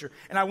from Scripture,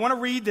 and I want to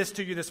read this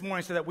to you this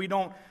morning so that we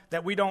don't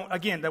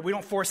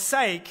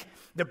forsake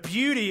the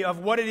beauty of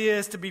what it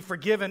is to be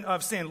forgiven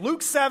of sin.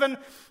 Luke 7,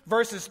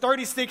 verses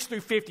 36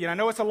 through 50. And I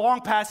know it's a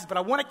long passage, but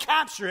I want to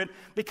capture it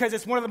because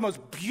it's one of the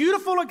most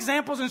beautiful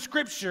examples in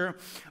Scripture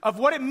of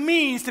what it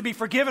means to be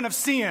forgiven of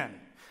sin.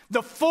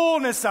 The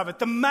fullness of it,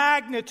 the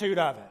magnitude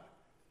of it.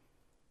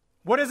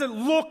 What does it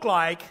look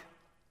like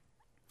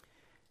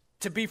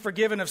to be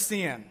forgiven of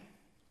sin?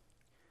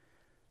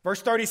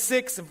 Verse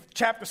 36 of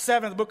chapter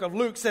 7 of the book of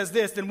Luke says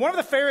this: "Then one of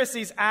the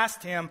Pharisees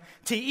asked Him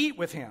to eat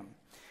with him.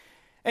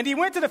 And He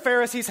went to the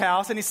Pharisee's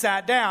house and He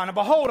sat down. And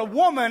behold, a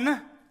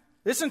woman,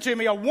 listen to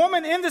me, a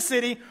woman in the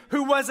city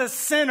who was a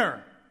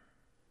sinner."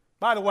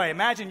 By the way,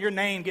 imagine your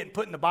name getting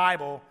put in the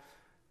Bible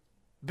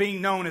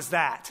being known as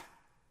that.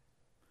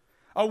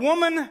 A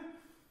woman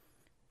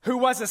who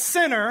was a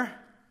sinner,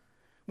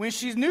 when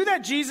she knew that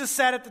Jesus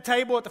sat at the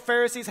table at the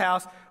Pharisee's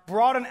house,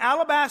 brought an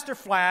alabaster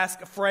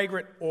flask of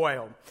fragrant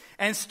oil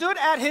and stood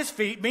at His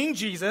feet, being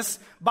Jesus,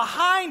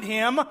 behind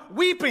Him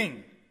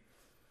weeping.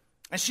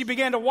 And she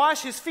began to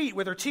wash His feet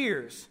with her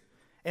tears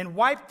and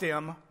wiped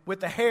them with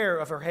the hair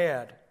of her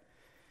head.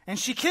 And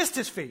she kissed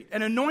His feet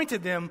and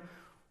anointed them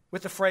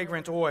with the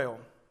fragrant oil.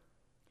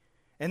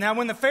 And now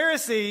when the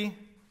Pharisee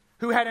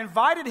who had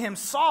invited him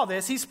saw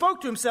this, he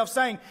spoke to himself,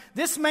 saying,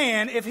 "This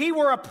man, if he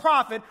were a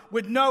prophet,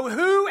 would know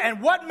who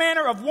and what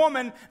manner of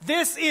woman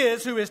this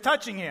is who is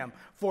touching him,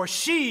 for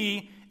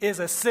she is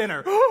a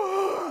sinner."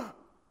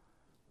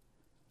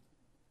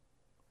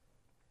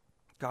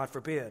 God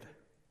forbid.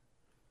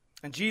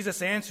 And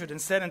Jesus answered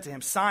and said unto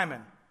him,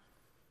 "Simon,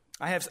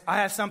 I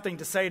have something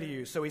to say to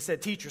you." So He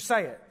said, "Teacher,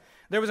 say it."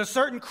 There was a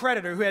certain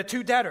creditor who had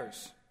two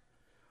debtors.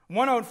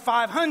 One owed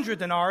 500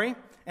 denarii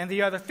and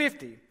the other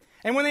 50.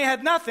 And when they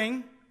had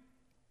nothing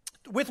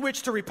with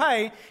which to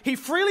repay, he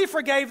freely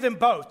forgave them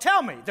both.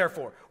 Tell me,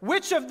 therefore,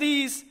 which of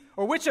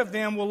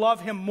them will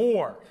love him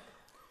more?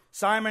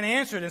 Simon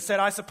answered and said,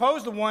 I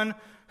suppose the one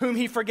whom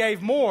he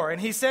forgave more.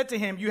 And he said to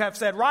him, you have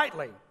said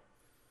rightly.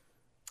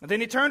 And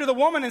then he turned to the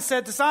woman and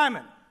said to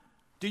Simon,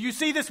 do you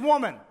see this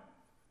woman?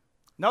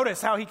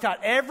 Notice how he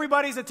got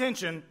everybody's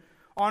attention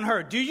on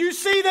her. Do you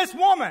see this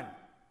woman?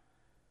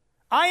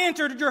 I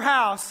entered your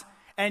house,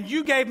 and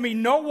you gave me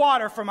no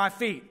water for my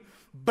feet.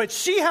 But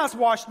she has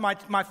washed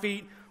my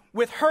feet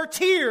with her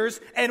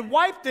tears and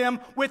wiped them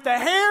with the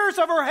hairs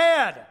of her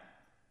head.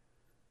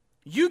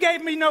 You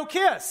gave me no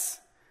kiss,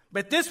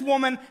 but this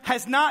woman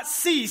has not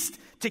ceased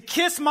to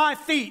kiss my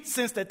feet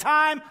since the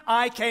time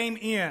I came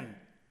in.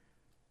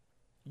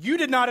 You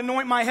did not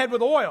anoint my head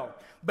with oil,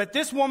 but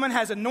this woman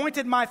has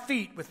anointed my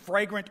feet with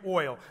fragrant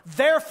oil.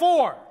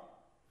 Therefore,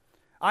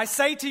 I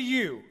say to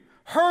you,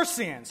 her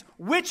sins,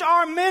 which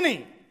are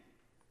many,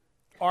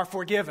 are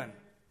forgiven,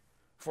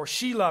 for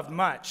she loved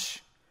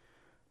much.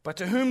 But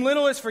to whom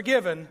little is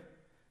forgiven,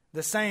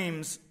 the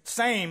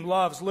same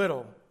loves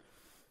little.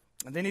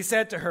 And then he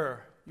said to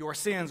her, your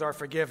sins are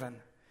forgiven.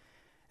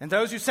 And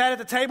those who sat at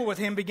the table with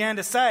him began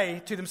to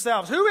say to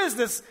themselves, who is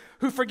this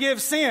who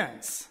forgives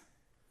sins?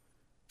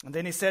 And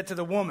then he said to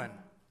the woman,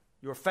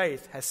 your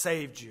faith has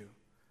saved you.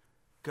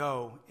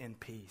 Go in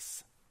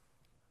peace.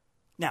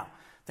 Now,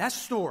 that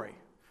story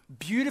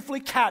beautifully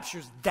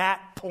captures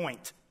that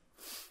point.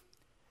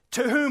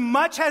 To whom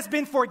much has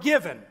been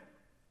forgiven,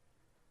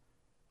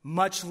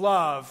 much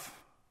love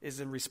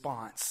is in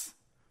response.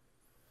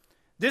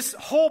 This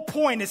whole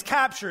point is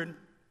captured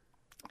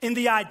in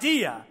the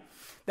idea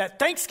that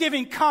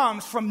thanksgiving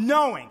comes from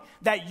knowing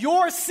that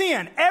your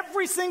sin,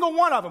 every single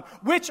one of them,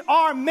 which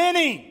are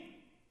many,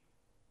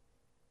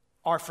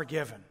 are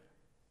forgiven.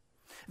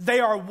 They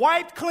are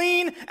wiped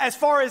clean as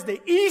far as the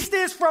east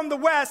is from the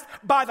west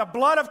by the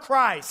blood of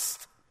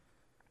Christ.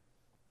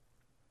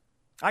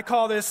 I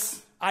call this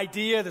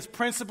idea, this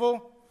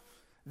principle,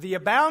 the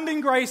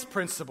abounding grace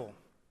principle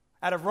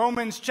out of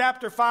Romans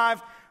chapter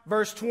 5,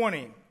 verse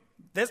 20.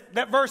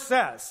 That verse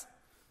says,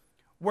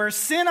 where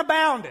sin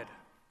abounded,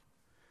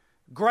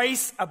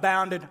 grace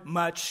abounded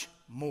much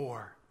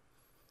more.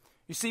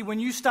 You see, when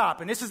you stop,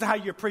 and this is how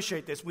you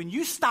appreciate this, when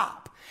you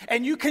stop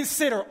and you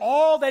consider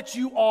all that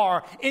you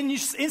are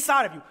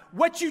inside of you,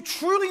 what you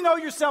truly know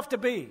yourself to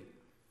be,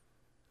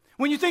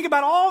 when you think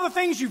about all the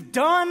things you've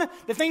done,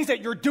 the things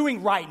that you're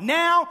doing right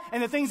now,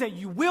 and the things that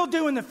you will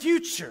do in the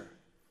future,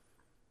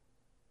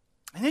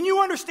 and then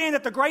you understand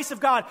that the grace of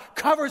God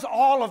covers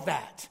all of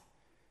that,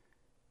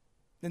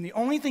 then the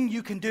only thing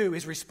you can do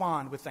is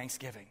respond with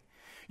thanksgiving.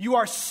 You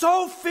are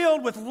so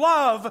filled with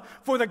love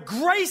for the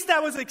grace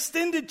that was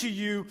extended to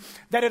you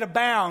that it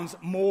abounds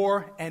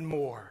more and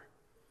more.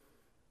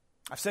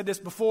 I've said this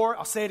before,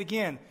 I'll say it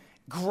again.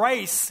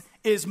 Grace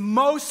is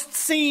most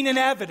seen and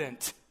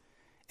evident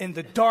in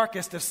the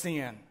darkest of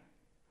sin.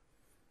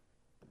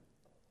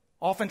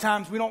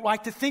 Oftentimes, we don't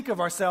like to think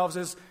of ourselves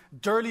as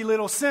dirty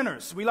little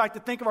sinners. We like to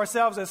think of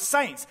ourselves as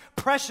saints,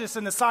 precious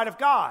in the sight of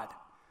God.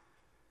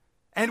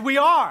 And we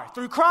are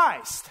through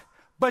Christ.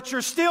 But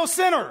you're still a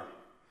sinner.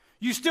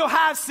 You still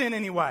have sin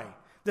anyway,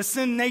 the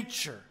sin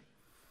nature.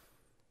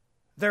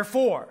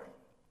 Therefore,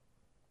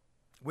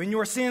 when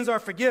your sins are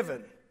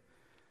forgiven,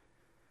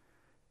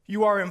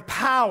 you are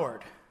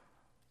empowered,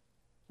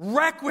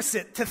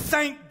 requisite to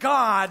thank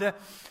God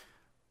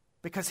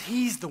because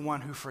He's the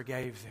one who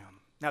forgave them.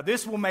 Now,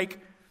 this will make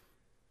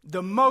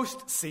the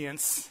most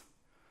sense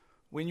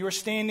when you're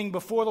standing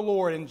before the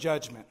Lord in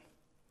judgment.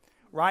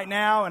 Right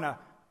now, in a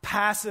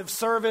passive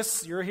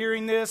service, you're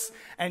hearing this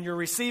and you're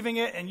receiving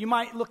it, and you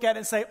might look at it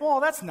and say,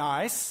 oh, that's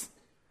nice.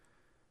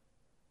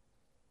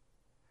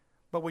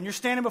 But when you're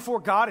standing before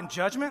God in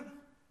judgment,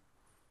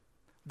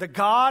 the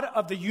God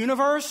of the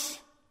universe,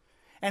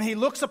 and He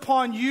looks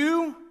upon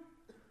you,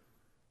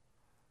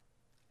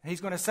 He's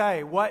going to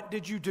say, what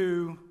did you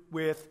do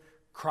with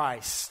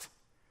Christ?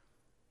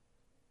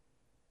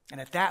 And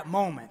at that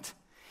moment,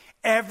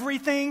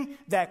 everything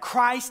that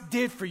Christ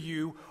did for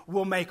you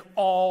will make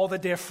all the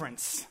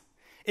difference.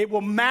 It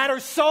will matter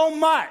so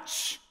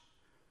much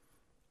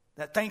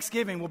that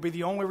thanksgiving will be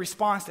the only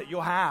response that you'll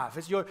have.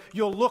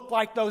 You'll look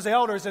like those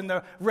elders in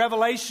the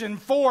Revelation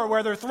 4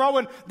 where they're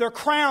throwing their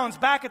crowns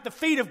back at the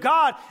feet of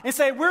God and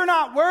say, we're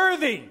not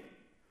worthy.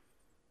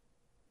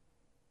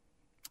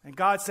 And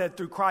God said,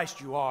 through Christ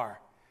you are.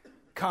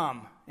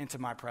 Come into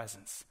my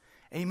presence.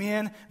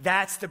 Amen.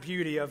 That's the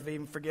beauty of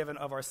being forgiven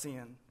of our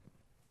sin.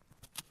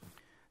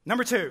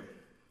 Number 2,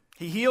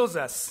 He heals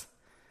us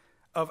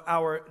of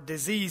our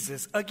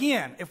diseases.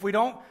 Again, if we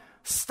don't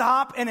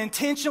stop and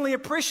intentionally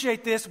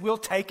appreciate this, we'll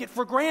take it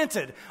for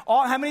granted.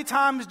 How many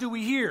times do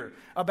we hear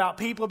about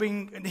people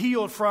being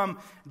healed from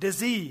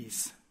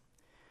disease?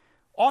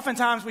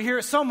 Oftentimes we hear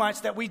it so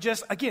much that we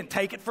just, again,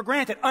 take it for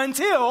granted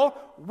until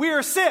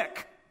we're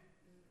sick.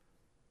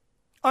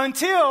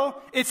 Until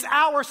it's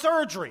our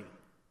surgery.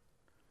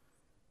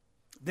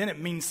 Then it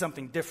means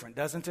something different,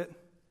 doesn't it?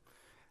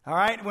 All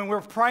right, when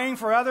we're praying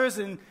for others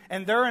and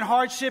they're in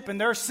hardship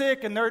and they're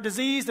sick and they're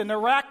diseased and they're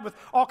racked with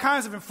all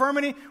kinds of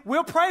infirmity,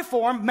 we'll pray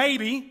for them,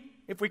 maybe,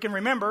 if we can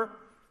remember.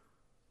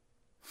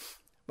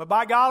 But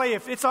by golly,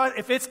 if it's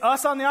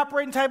us on the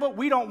operating table,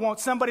 we don't want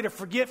somebody to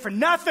forget for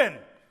nothing.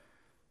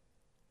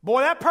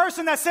 Boy, that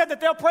person that said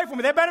that they'll pray for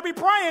me, they better be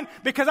praying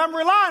because I'm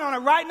relying on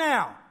it right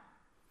now.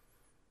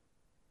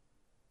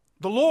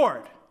 The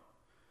Lord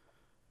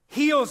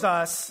heals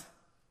us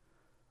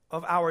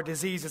of our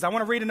diseases. I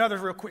want to read another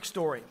real quick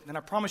story, and I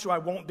promise you I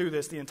won't do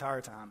this the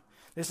entire time.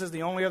 This is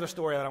the only other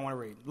story that I want to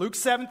read. Luke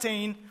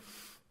 17,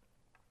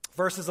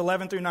 verses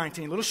 11 through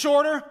 19. A little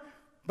shorter,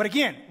 but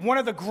again, one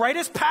of the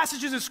greatest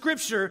passages of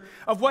Scripture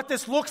of what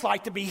this looks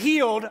like to be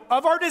healed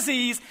of our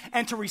disease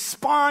and to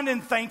respond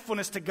in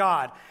thankfulness to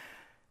God.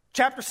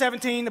 Chapter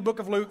 17, the book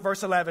of Luke,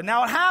 verse 11.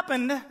 Now it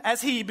happened,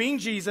 as he, being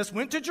Jesus,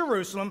 went to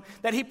Jerusalem,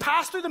 that he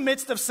passed through the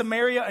midst of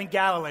Samaria and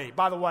Galilee.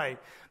 By the way,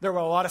 there were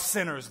a lot of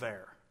sinners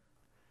there.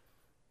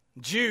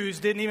 Jews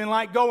didn't even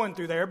like going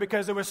through there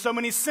because there were so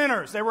many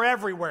sinners. They were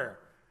everywhere.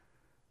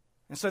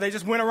 And so they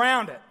just went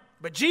around it.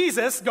 But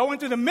Jesus, going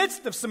through the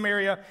midst of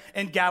Samaria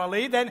and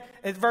Galilee, then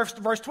verse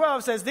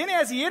 12 says, Then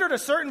as he entered a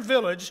certain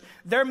village,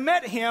 there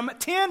met him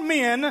 10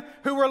 men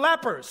who were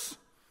lepers,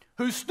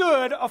 who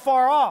stood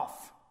afar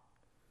off.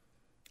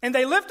 And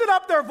they lifted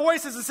up their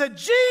voices and said,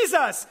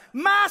 Jesus,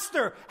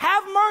 Master,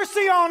 have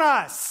mercy on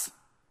us.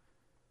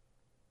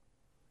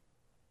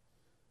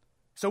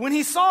 So when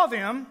he saw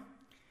them,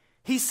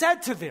 he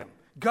said to them,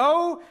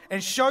 Go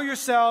and show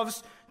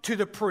yourselves to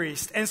the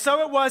priest. And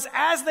so it was,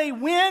 as they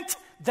went,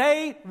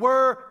 they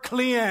were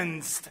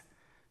cleansed.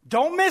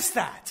 Don't miss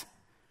that.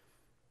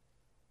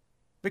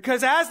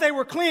 Because as they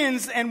were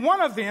cleansed, and one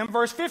of them,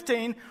 verse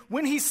 15,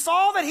 when he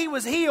saw that he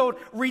was healed,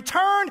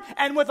 returned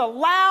and with a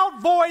loud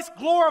voice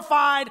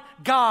glorified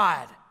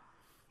God,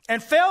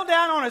 and fell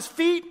down on his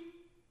face,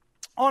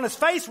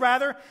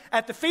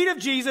 at the feet of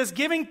Jesus,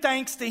 giving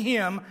thanks to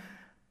him,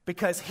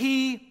 because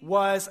he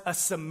was a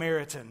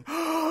Samaritan.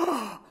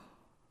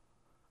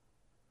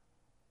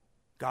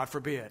 God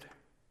forbid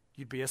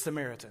you'd be a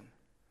Samaritan.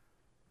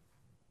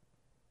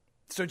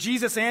 So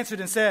Jesus answered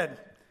and said,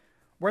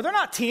 Were there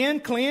not 10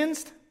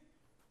 cleansed?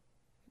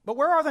 But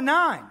where are the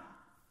 9?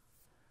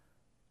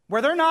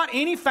 Were there not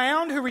any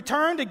found who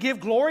returned to give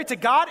glory to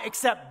God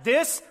except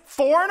this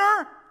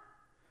foreigner?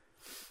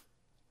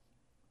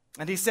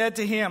 And he said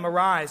to him,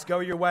 Arise,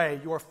 go your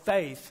way. Your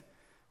faith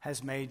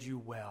has made you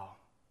well.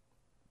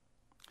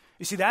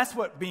 You see, that's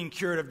what being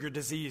cured of your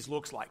disease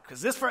looks like.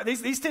 Because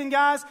these 10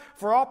 guys,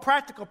 for all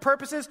practical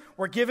purposes,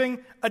 were giving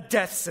a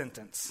death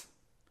sentence.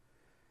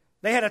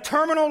 They had a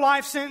terminal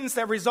life sentence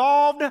that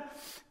resolved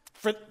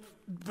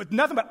with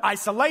nothing but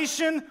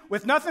isolation,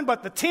 with nothing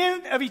but the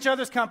 10 of each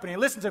other's company.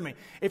 And listen to me,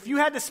 if you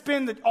had to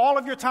spend all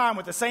of your time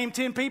with the same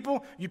 10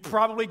 people, you'd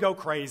probably go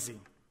crazy.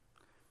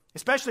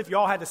 Especially if you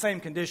all had the same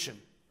condition.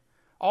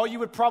 All you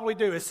would probably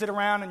do is sit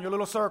around in your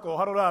little circle,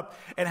 huddled up,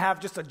 and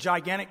have just a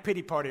gigantic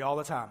pity party all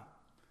the time.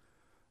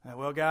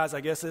 Well, guys,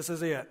 I guess this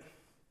is it.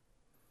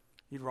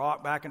 You'd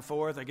rock back and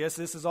forth. I guess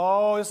this is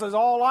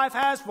all life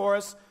has for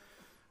us.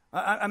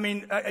 I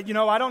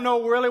don't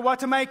know really what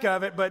to make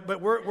of it,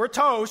 but we're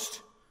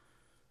toast.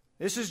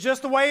 This is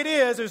just the way it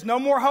is. There's no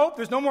more hope.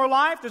 There's no more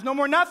life. There's no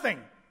more nothing.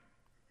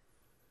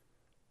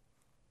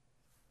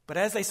 But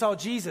as they saw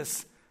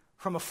Jesus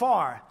from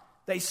afar,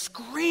 they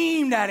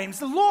screamed at him,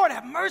 said, Lord,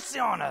 have mercy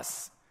on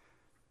us.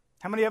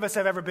 How many of us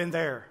have ever been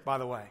there, by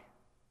the way?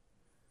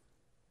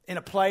 In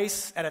a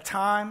place, at a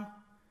time.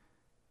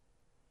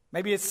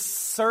 Maybe it's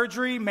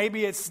surgery,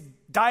 maybe it's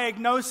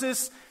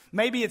diagnosis,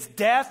 maybe it's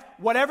death,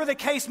 whatever the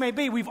case may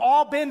be. We've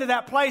all been to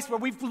that place where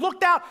we've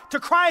looked out to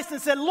Christ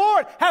and said,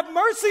 Lord, have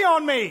mercy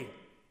on me.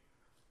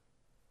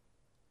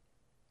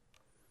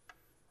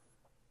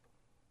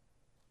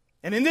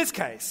 And in this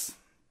case,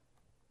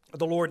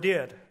 the Lord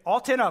did. All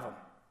 10 of them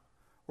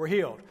were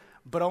healed,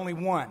 but only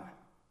one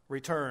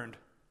returned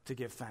to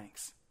give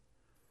thanks.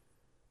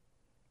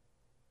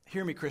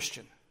 Hear me,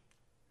 Christian.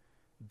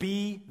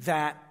 Be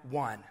that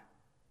one.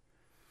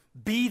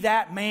 Be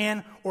that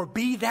man or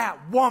be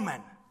that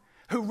woman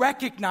who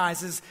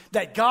recognizes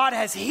that God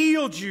has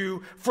healed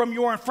you from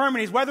your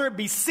infirmities, whether it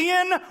be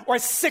sin or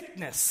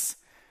sickness.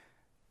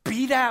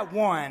 Be that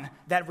one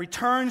that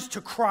returns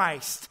to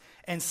Christ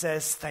and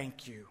says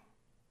thank you,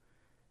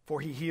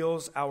 for he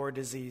heals our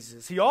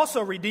diseases. He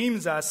also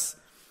redeems us,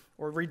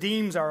 or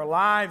redeems our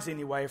lives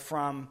anyway,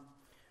 from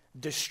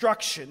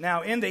destruction.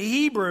 Now, in the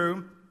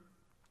Hebrew,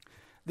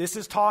 this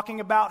is talking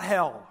about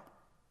hell.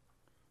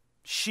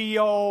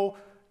 Sheol,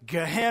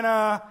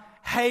 Gehenna,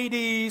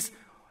 Hades,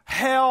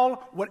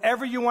 hell,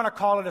 whatever you want to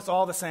call it, it's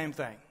all the same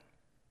thing.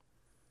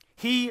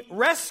 He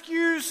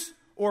rescues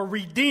or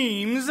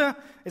redeems,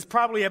 is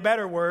probably a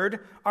better word,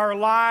 our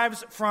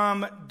lives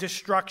from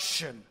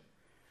destruction.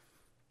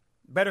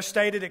 Better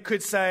stated, it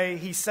could say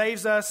he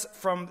saves us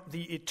from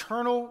the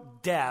eternal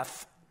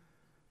death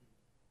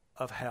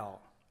of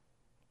hell.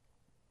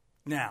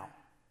 Now,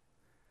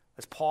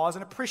 Let's pause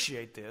and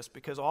appreciate this,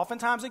 because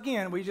oftentimes,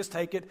 again, we just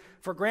take it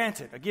for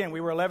granted. Again, we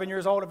were 11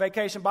 years old at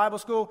Vacation Bible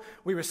School.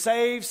 We were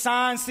saved,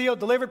 signed, sealed,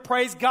 delivered.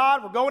 Praise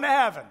God, we're going to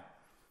heaven.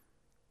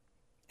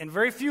 And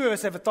very few of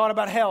us have thought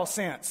about hell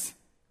since.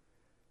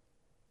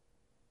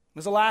 When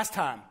was the last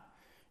time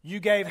you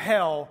gave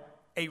hell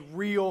a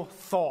real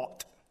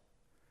thought?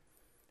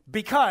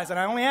 Because, and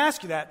I only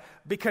ask you that,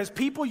 because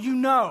people you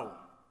know,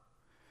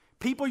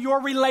 people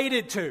you're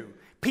related to,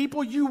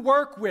 people you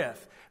work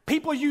with,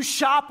 people you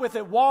shop with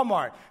at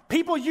Walmart,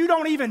 people you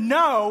don't even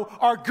know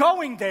are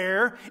going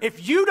there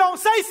if you don't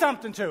say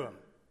something to them.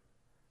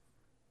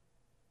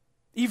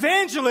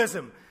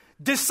 Evangelism,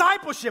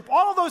 discipleship,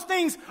 all of those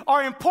things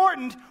are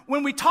important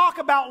when we talk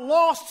about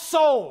lost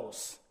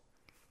souls.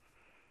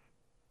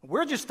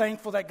 We're just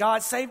thankful that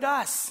God saved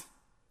us.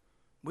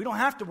 We don't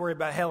have to worry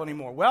about hell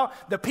anymore. Well,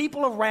 the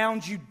people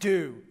around you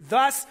do.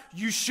 Thus,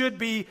 you should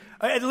be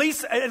at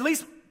least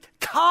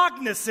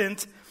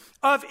cognizant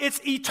of its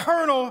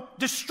eternal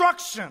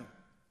destruction.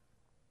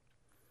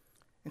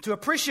 And to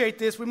appreciate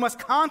this, we must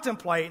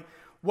contemplate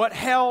what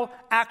hell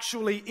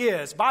actually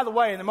is. By the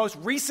way, in the most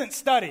recent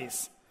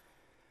studies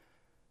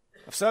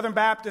of Southern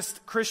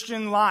Baptist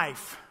Christian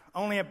life,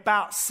 only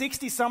about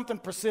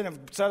 60-something% of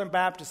Southern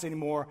Baptists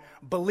anymore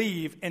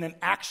believe in an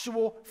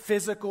actual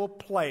physical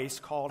place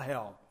called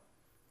hell.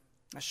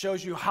 That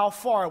shows you how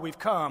far we've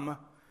come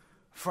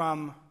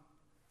from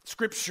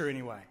Scripture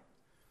anyway.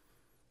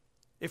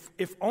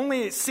 If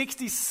only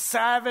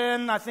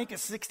 67, I think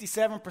it's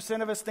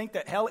 67% of us think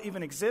that hell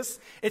even exists,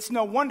 it's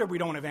no wonder we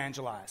don't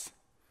evangelize.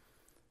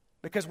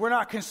 Because we're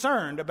not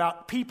concerned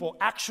about people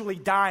actually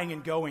dying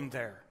and going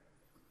there.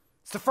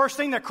 It's the first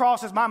thing that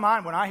crosses my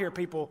mind when I hear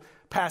people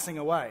passing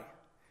away.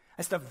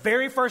 It's the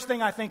very first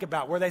thing I think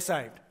about. Were they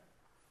saved?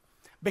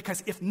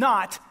 Because if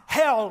not,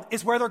 hell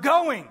is where they're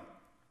going.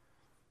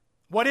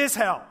 What is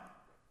hell?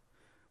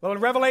 Well, in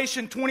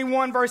Revelation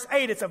 21, verse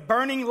 8, it's a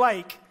burning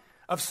lake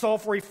of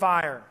sulfury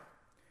fire.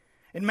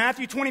 In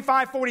Matthew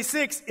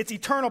 25:46, it's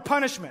eternal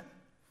punishment.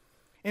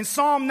 In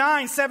Psalm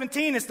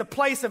 9:17, it's the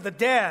place of the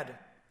dead.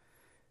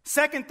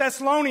 2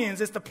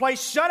 Thessalonians is the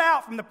place shut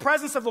out from the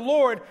presence of the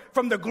Lord,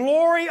 from the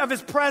glory of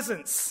his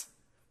presence.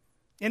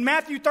 In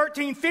Matthew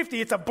 13:50,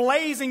 it's a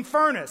blazing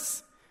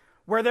furnace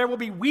where there will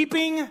be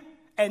weeping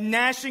and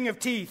gnashing of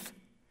teeth.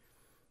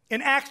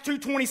 In Acts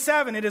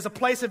 2:27, it is a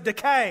place of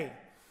decay.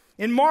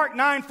 In Mark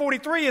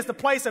 9:43 is the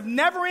place of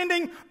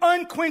never-ending,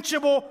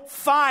 unquenchable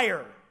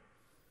fire.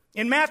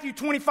 In Matthew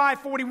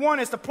 25:41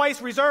 is the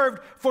place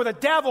reserved for the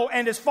devil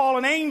and his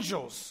fallen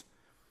angels.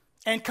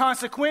 And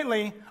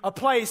consequently, a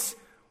place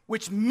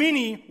which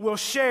many will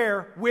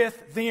share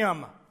with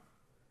them.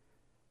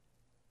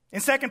 In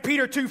 2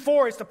 Peter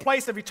 2:4, it's the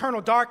place of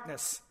eternal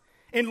darkness.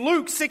 In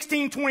Luke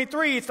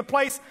 16:23, it's the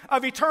place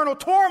of eternal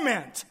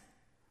torment.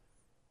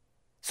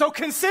 So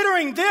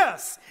considering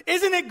this,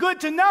 isn't it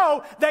good to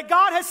know that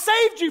God has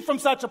saved you from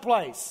such a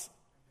place?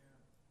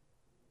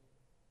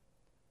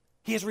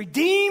 He has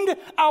redeemed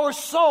our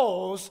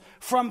souls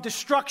from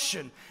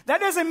destruction.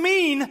 That doesn't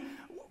mean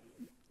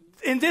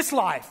in this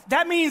life.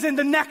 That means in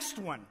the next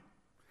one.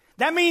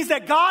 That means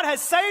that God has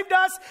saved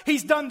us.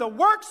 He's done the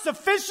work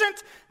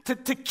sufficient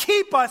to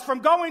keep us from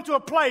going to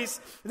a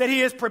place that he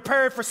has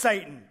prepared for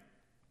Satan.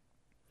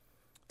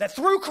 That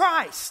through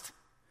Christ,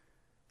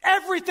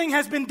 everything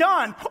has been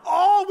done.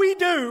 All we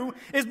do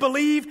is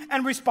believe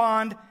and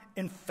respond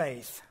in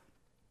faith.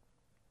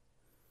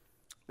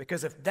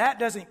 Because if that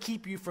doesn't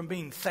keep you from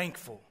being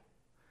thankful,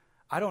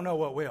 I don't know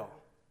what will.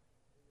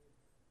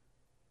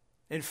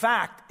 In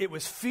fact, it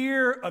was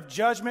fear of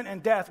judgment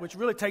and death, which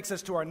really takes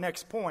us to our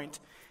next point.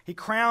 He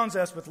crowns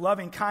us with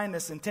loving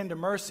kindness and tender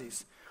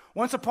mercies.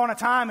 Once upon a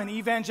time in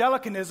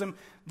evangelicalism,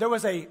 there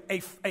was a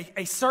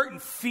certain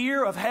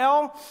fear of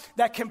hell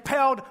that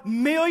compelled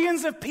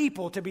millions of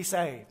people to be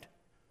saved.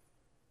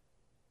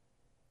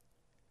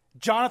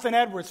 Jonathan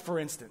Edwards, for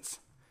instance,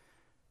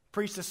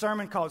 preached a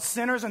sermon called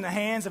Sinners in the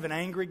Hands of an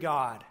Angry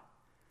God.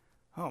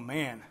 Oh,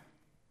 man.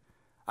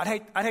 I'd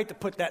hate to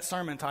put that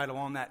sermon title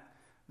on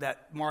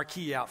that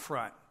marquee out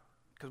front,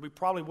 because we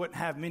probably wouldn't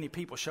have many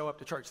people show up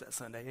to church that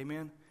Sunday.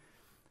 Amen?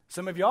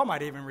 Some of y'all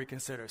might even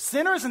reconsider.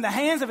 Sinners in the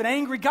hands of an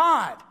angry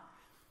God.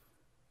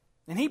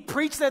 And he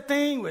preached that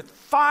thing with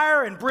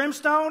fire and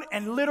brimstone,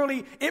 and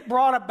literally it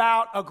brought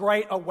about a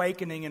great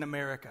awakening in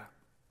America.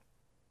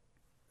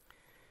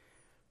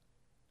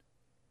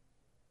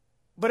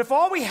 But if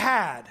all we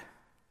had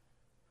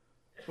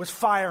was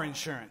fire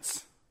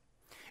insurance,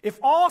 if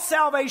all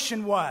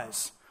salvation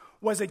was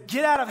a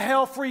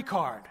get-out-of-hell-free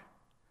card,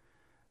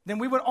 then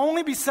we would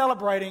only be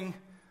celebrating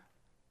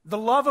the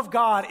love of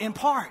God in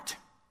part.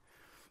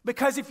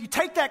 Because if you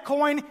take that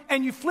coin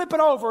and you flip it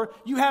over,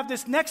 you have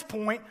this next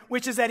point,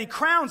 which is that he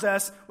crowns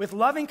us with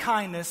loving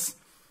kindness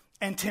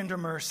and tender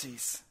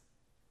mercies.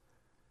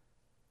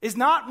 Is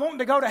not wanting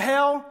to go to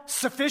hell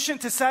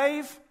sufficient to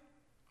save?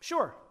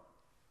 Sure.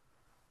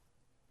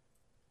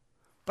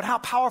 But how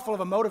powerful of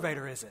a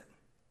motivator is it?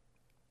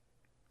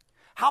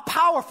 How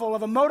powerful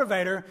of a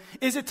motivator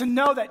is it to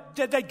know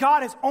that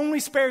God has only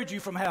spared you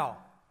from hell?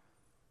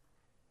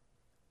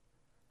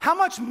 How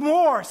much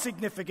more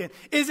significant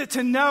is it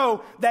to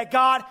know that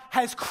God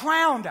has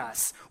crowned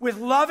us with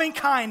loving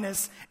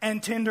kindness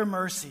and tender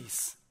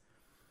mercies?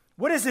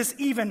 What does this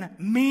even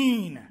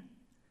mean?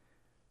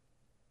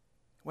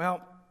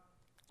 Well,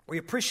 we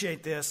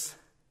appreciate this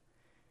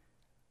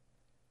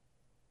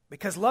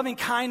because loving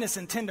kindness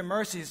and tender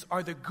mercies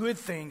are the good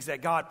things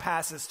that God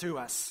passes to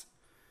us.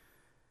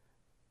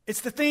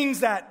 It's the things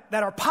that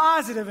are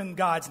positive in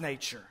God's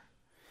nature,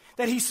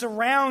 that he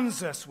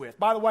surrounds us with.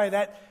 By the way,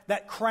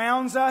 that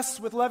crowns us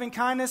with loving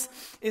kindness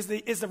is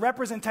the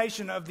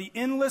representation of the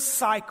endless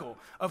cycle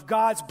of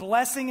God's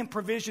blessing and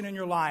provision in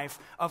your life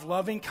of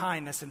loving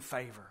kindness and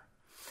favor.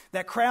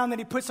 That crown that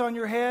he puts on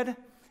your head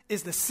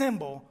is the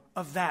symbol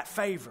of that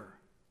favor.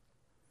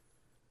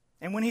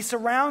 And when he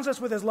surrounds us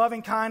with his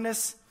loving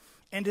kindness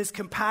and his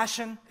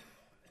compassion,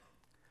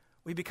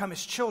 we become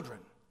his children.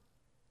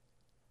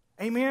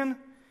 Amen?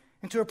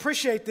 And to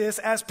appreciate this,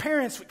 as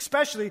parents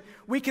especially,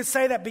 we can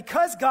say that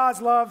because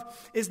God's love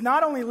is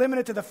not only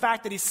limited to the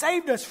fact that he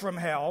saved us from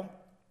hell,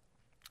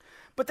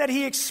 but that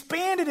he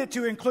expanded it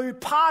to include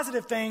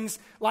positive things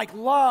like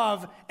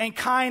love and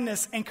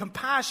kindness and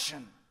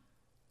compassion.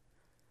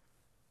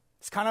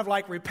 It's kind of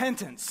like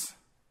repentance.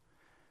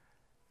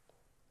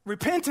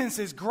 Repentance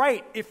is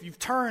great if you've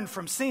turned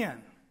from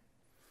sin,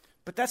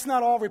 but that's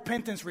not all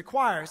repentance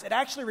requires. It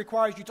actually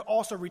requires you to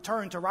also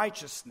return to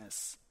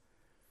righteousness.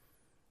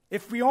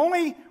 If we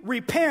only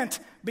repent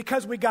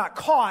because we got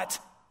caught,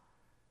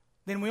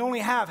 then we only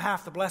have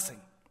half the blessing.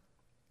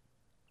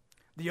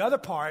 The other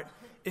part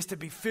is to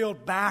be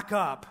filled back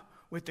up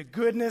with the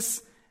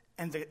goodness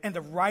and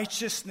the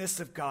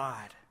righteousness of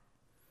God.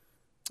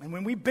 And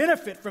when we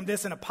benefit from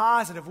this in a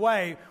positive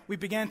way, we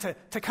begin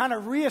to kind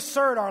of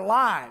reassert our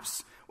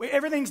lives.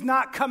 Everything's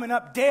not coming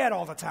up dead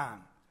all the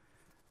time.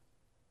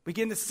 We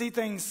begin to see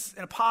things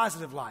in a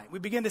positive light. We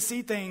begin to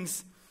see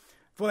things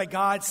the way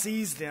God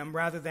sees them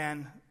rather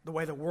than the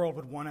way the world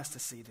would want us to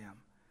see them.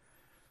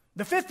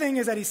 The fifth thing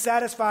is that he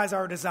satisfies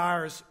our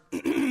desires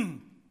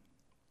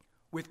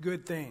with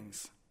good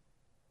things.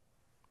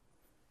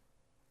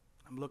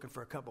 I'm looking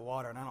for a cup of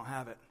water and I don't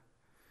have it.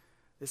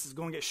 This is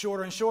going to get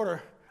shorter and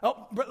shorter.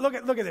 Oh, look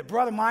at it.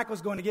 Brother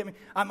Michael's going to get me.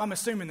 I'm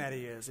assuming that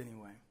he is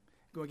anyway.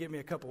 Going to get me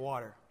a cup of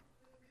water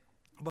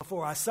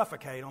before I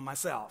suffocate on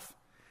myself.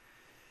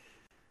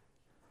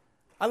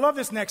 I love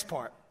this next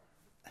part.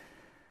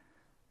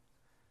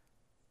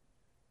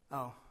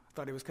 Oh, I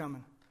thought he was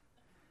coming.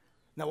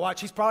 Now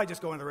watch, he's probably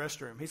just going to the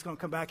restroom. He's going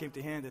to come back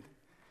empty-handed.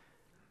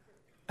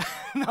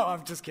 No,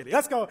 I'm just kidding.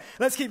 Let's go.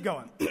 Let's keep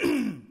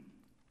going.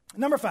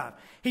 Number 5,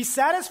 he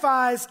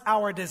satisfies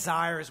our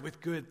desires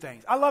with good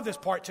things. I love this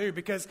part too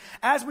because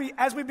as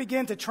we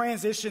begin to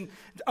transition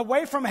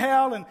away from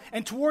hell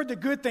and toward the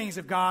good things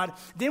of God,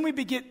 then we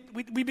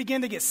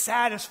begin to get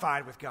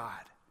satisfied with God.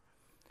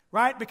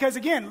 Right? Because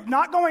again,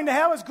 not going to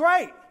hell is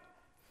great.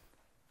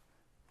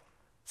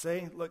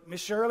 See, look,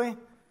 Miss Shirley.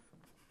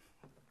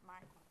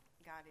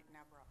 Got it now,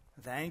 bro.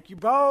 Thank you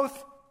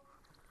both.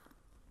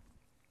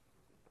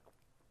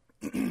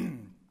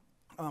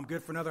 I'm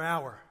good for another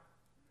hour.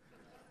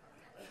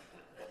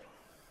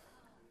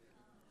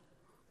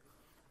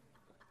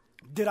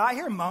 Did I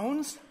hear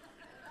moans?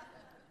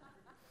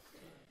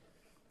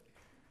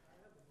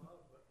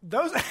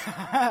 Those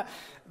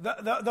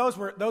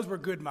were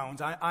good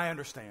moans. I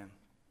understand.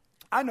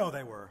 I know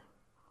they were.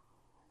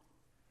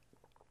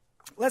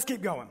 Let's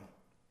keep going.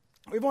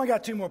 We've only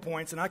got 2 more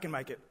points, and I can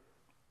make it.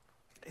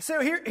 So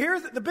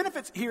here's the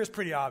benefits here is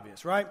pretty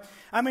obvious, right?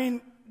 I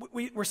mean,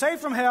 we're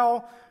saved from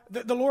hell.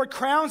 The Lord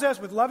crowns us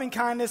with loving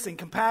kindness and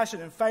compassion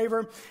and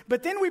favor.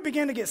 But then we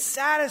begin to get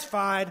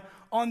satisfied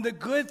on the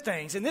good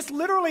things. And this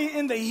literally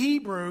in the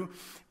Hebrew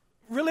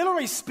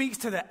literally speaks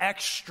to the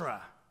extra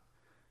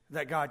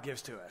that God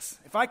gives to us.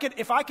 If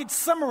I could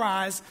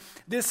summarize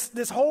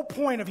this whole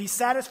point of he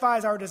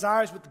satisfies our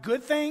desires with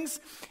good things,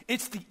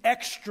 it's the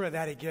extra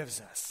that he gives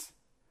us.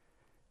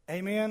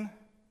 Amen?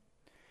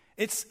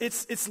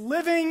 It's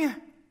living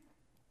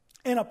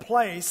in a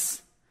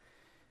place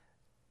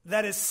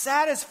that is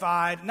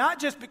satisfied not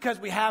just because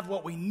we have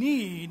what we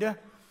need,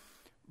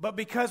 but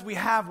because we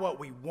have what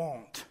we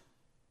want.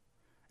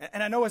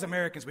 And I know as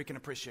Americans we can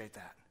appreciate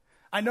that.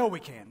 I know we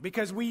can,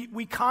 because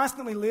we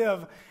constantly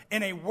live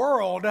in a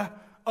world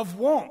of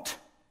want.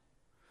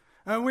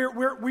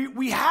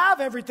 We have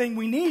everything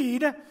we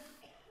need,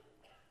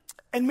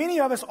 and many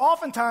of us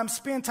oftentimes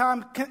spend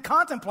time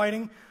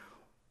contemplating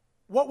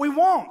what we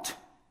want.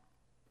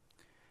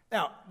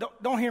 Now,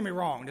 don't hear me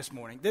wrong this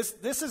morning.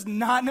 This is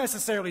not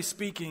necessarily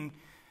speaking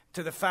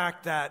to the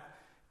fact that,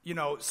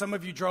 some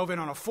of you drove in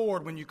on a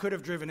Ford when you could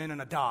have driven in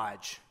a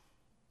Dodge.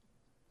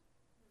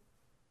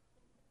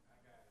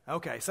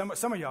 Okay, some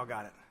of y'all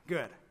got it.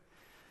 Good.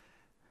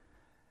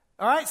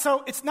 All right,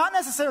 so it's not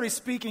necessarily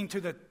speaking to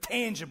the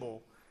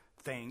tangible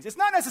things. It's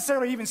not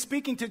necessarily even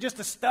speaking to just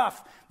the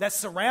stuff that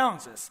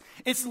surrounds us.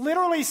 It's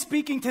literally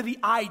speaking to the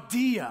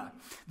idea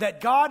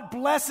that God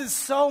blesses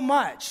so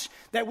much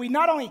that we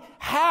not only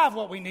have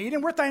what we need,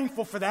 and we're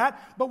thankful for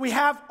that, but we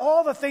have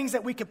all the things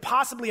that we could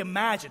possibly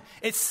imagine.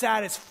 It's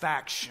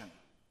satisfaction.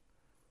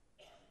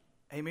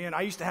 Amen.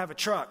 I used to have a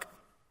truck,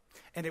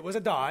 and it was a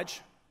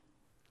Dodge.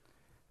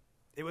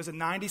 It was a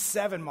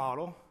 97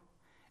 model,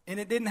 and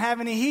it didn't have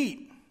any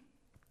heat.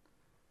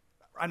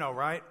 I know,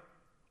 right?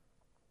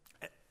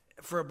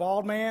 For a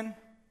bald man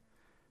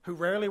who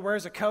rarely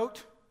wears a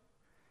coat,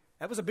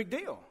 that was a big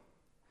deal.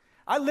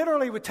 I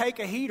literally would take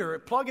a heater,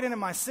 plug it into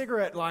my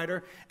cigarette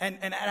lighter, and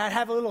I'd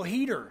have a little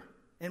heater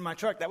in my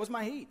truck. That was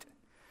my heat.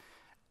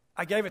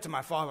 I gave it to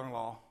my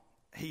father-in-law.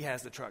 He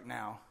has the truck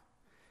now,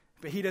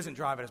 but he doesn't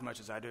drive it as much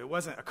as I do. It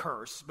wasn't a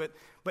curse,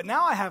 but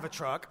now I have a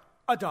truck,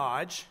 a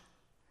Dodge,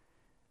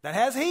 that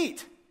has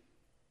heat.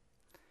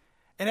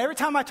 And every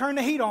time I turn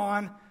the heat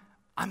on,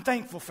 I'm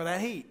thankful for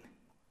that heat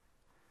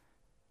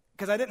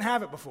because I didn't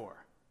have it before.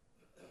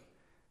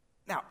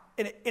 Now,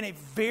 in a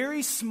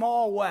very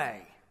small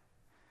way,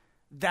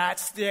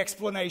 that's the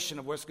explanation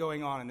of what's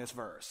going on in this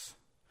verse.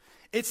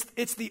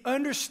 It's the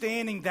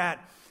understanding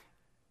that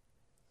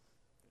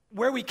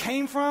where we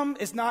came from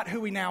is not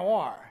who we now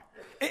are.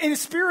 In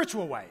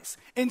spiritual ways.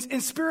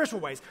 In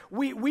spiritual ways.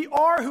 We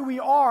are who we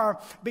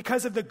are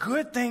because of the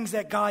good things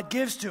that God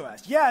gives to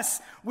us.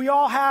 Yes, we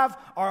all have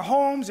our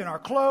homes and our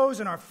clothes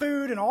and our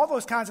food and all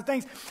those kinds of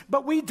things.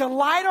 But we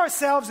delight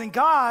ourselves in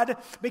God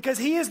because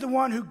He is the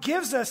one who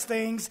gives us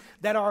things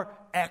that are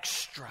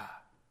extra.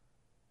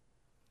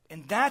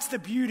 And that's the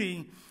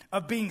beauty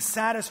of being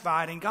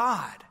satisfied in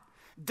God.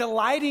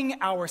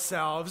 Delighting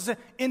ourselves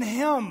in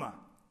Him.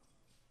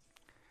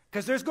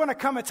 Because there's going to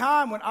come a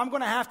time when I'm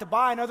going to have to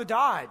buy another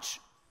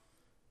Dodge.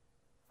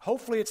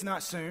 Hopefully it's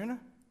not soon.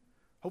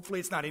 Hopefully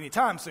it's not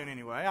anytime soon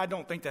anyway. I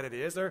don't think that it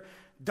is.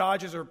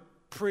 Dodges are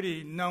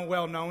pretty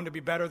well known to be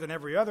better than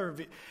every other.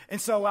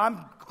 And so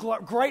I'm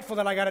grateful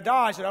that I got a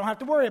Dodge that I don't have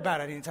to worry about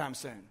it anytime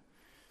soon.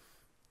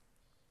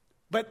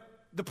 But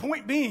the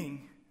point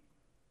being,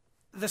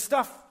 the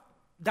stuff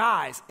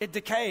dies, it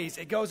decays,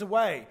 it goes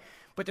away.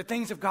 But the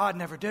things of God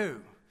never do.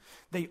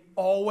 They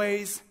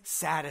always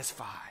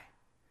satisfy.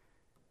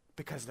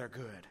 Because they're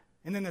good.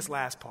 And then this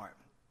last part.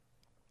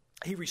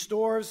 He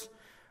restores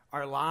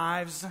our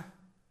lives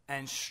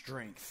and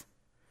strength.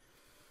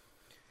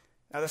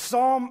 Now the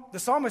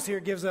psalmist here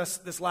gives us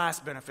this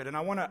last benefit, and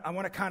I want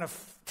to kind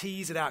of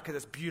tease it out because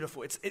it's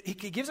beautiful. He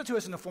gives it to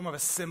us in the form of a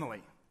simile.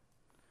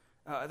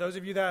 Those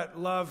of you that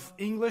love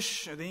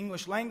English or the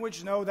English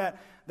language know that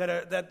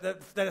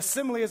a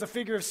simile is a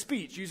figure of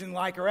speech using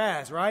like or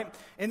as, right?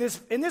 In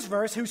this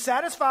verse, who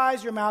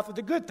satisfies your mouth with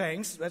the good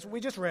things, that's what we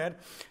just read,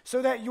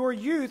 so that your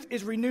youth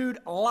is renewed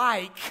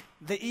like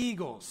the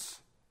eagles.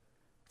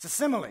 It's a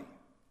simile.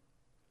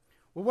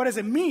 Well, what does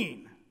it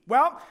mean?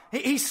 Well,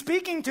 he's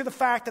speaking to the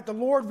fact that the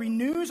Lord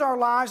renews our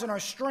lives and our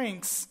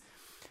strengths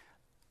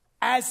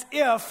as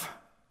if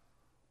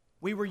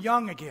we were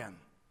young again.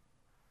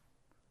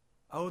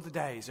 Oh, the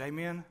days,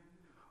 amen?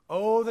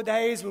 Oh, the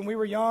days when we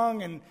were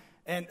young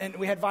and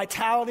we had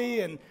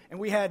vitality and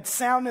we had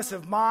soundness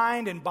of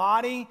mind and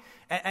body,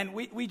 and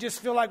we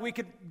just feel like we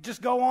could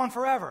just go on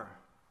forever.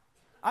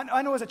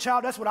 I know as a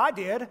child, that's what I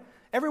did.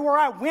 Everywhere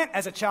I went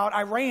as a child,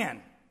 I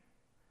ran.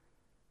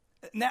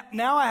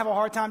 Now I have a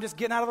hard time just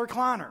getting out of the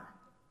recliner.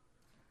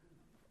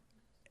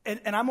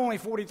 And I'm only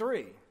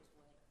 43.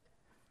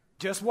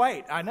 Just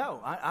wait, I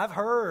know. I've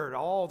heard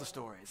all the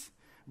stories.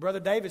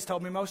 Brother David's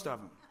told me most of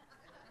them.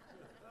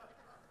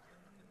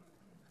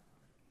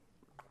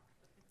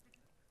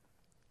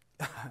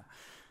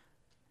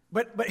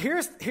 But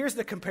here's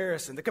the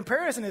comparison. The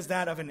comparison is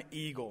that of an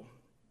eagle.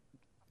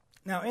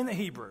 Now in the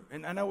Hebrew,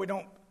 and I know we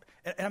don't,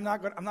 and I'm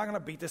not going to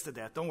beat this to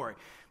death. Don't worry.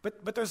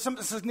 But there's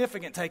something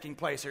significant taking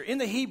place here. In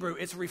the Hebrew,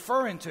 it's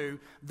referring to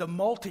the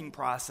molting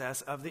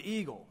process of the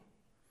eagle.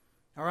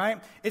 All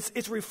right,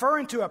 it's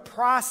referring to a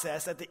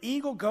process that the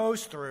eagle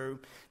goes through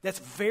that's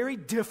very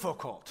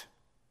difficult.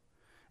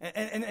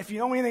 And if you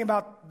know anything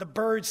about the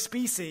bird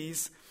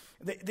species,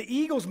 the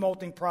eagle's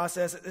molting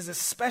process is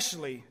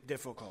especially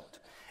difficult.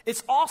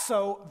 It's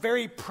also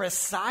very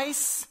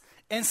precise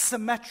and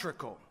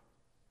symmetrical.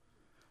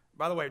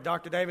 By the way,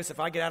 Dr. Davis, if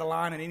I get out of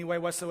line in any way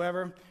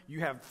whatsoever,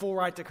 you have full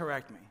right to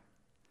correct me.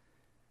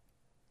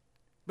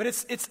 But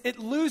it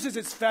loses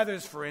its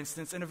feathers, for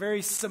instance, in a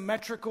very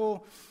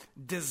symmetrical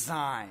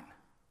design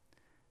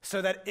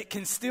so that it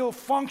can still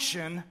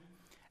function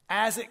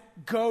as it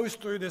goes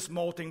through this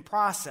molting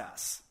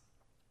process.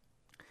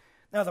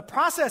 Now, the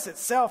process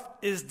itself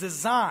is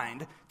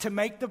designed to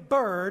make the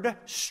bird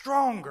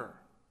stronger.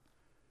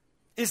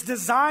 It's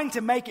designed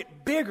to make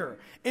it bigger.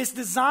 It's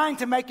designed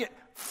to make it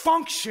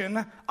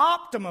function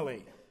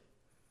optimally.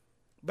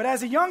 But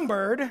as a young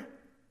bird,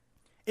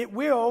 it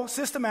will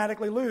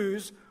systematically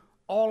lose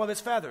all of its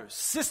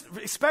feathers,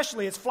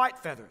 especially its flight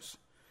feathers.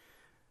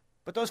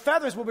 But those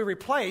feathers will be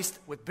replaced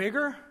with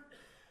bigger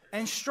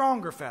and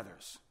stronger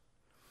feathers.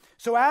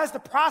 So as the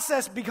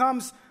process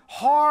becomes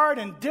hard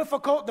and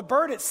difficult, the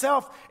bird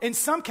itself, in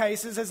some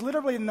cases, is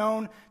literally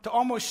known to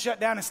almost shut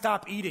down and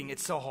stop eating.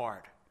 It's so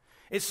hard.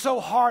 It's so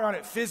hard on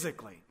it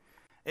physically.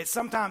 It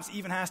sometimes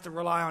even has to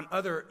rely on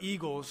other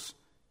eagles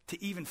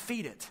to even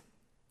feed it.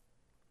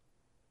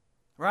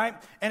 Right?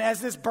 And as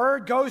this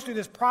bird goes through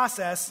this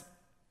process,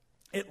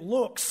 it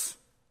looks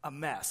a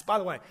mess. By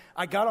the way,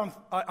 I got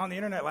on the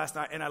internet last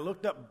night and I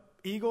looked up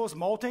eagles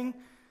molting.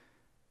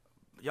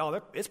 Y'all,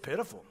 it's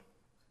pitiful.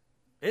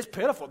 It's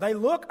pitiful. They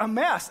look a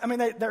mess. I mean,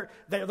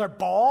 they're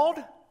bald.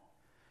 You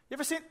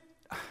ever seen,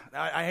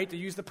 I hate to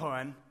use the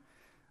pun,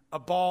 a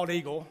bald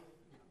eagle?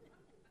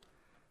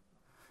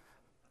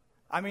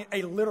 I mean,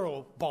 a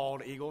literal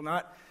bald eagle,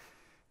 not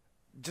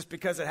just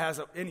because it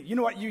has you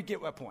know what, you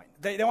get my point.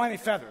 They don't have any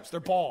feathers. They're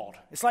bald.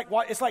 It's like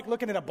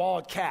looking at a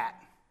bald cat.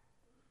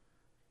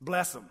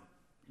 Bless them.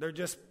 They're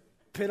just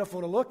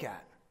pitiful to look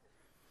at.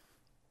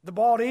 The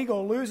bald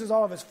eagle loses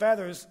all of its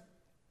feathers.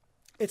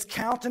 Its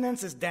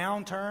countenance is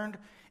downturned,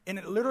 and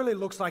it literally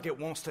looks like it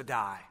wants to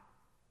die.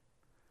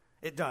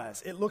 It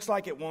does. It looks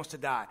like it wants to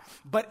die.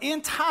 But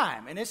in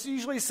time, and it's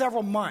usually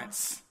several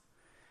months,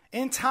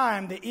 in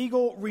time, the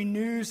eagle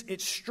renews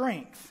its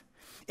strength.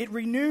 It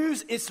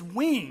renews its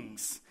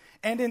wings.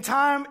 And in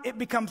time, it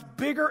becomes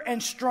bigger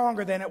and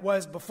stronger than it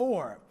was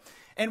before.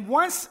 And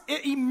once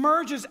it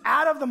emerges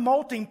out of the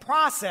molting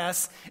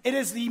process, it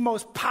is the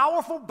most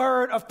powerful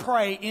bird of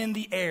prey in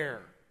the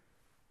air.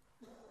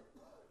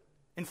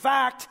 In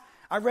fact,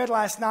 I read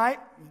last night,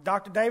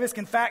 Dr. Davis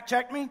can fact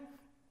check me.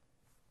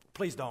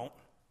 Please don't.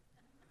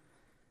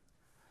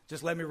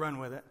 Just let me run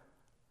with it.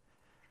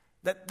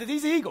 That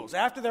these eagles,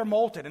 after they're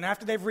molted and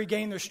after they've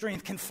regained their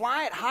strength, can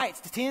fly at heights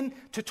to 10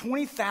 to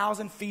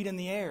 20,000 feet in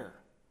the air.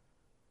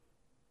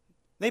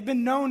 They've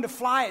been known to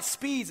fly at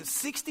speeds of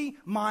 60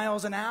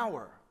 miles an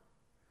hour.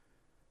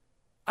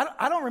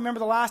 I don't remember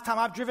the last time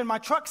I've driven my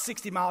truck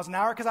 60 miles an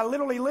hour because I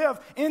literally live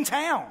in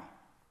town.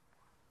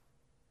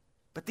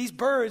 But these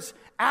birds,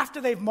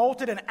 after they've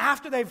molted and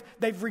after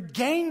they've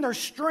regained their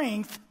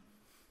strength,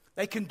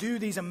 they can do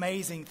these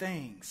amazing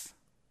things.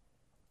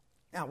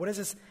 Now, what does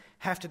this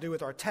have to do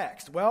with our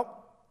text?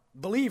 Well,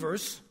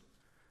 believers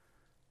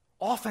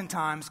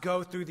oftentimes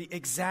go through the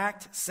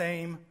exact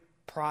same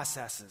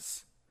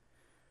processes.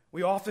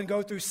 We often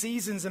go through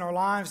seasons in our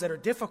lives that are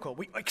difficult.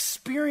 We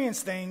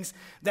experience things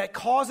that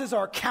causes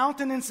our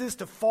countenances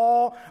to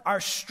fall,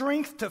 our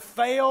strength to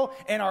fail,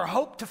 and our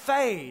hope to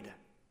fade.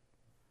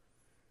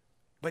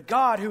 But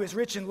God, who is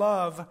rich in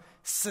love,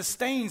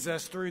 sustains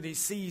us through these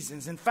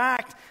seasons. In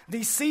fact,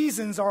 these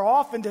seasons are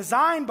often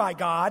designed by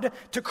God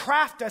to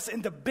craft us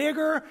into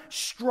bigger,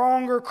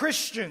 stronger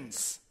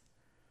Christians.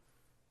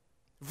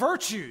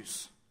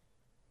 Virtues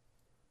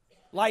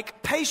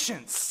like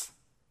patience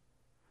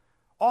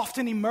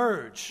often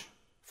emerge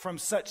from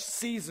such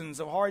seasons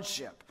of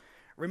hardship.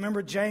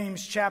 Remember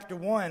James chapter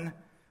 1,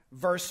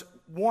 verse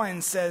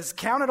 1 says,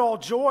 "Count it all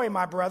joy,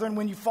 my brethren,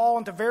 when you fall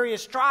into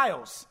various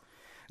trials,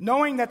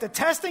 knowing that the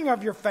testing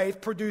of your faith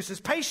produces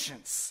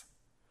patience.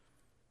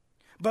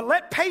 But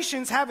let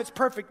patience have its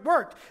perfect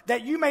work,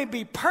 that you may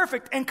be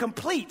perfect and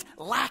complete,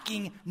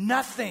 lacking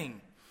nothing."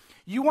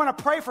 You want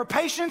to pray for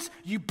patience?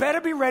 You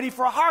better be ready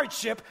for a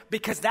hardship,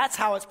 because that's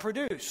how it's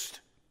produced.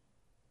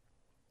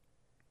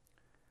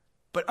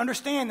 But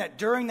understand that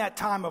during that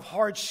time of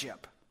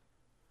hardship,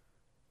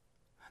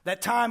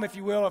 that time, if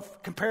you will,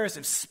 of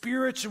comparison,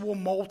 spiritual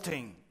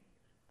molting,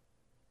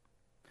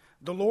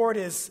 the Lord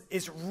is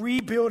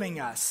rebuilding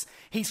us.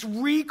 He's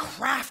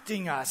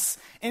recrafting us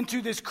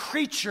into this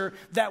creature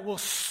that will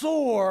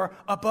soar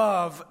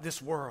above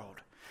this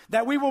world.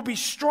 That we will be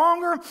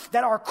stronger,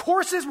 that our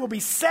courses will be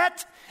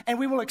set, and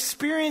we will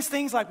experience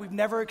things like we've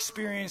never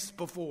experienced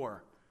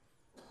before.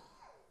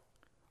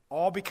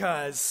 All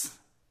because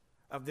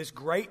of this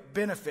great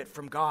benefit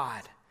from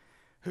God,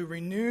 who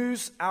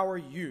renews our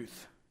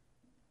youth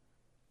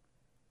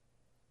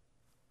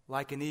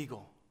like an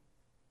eagle.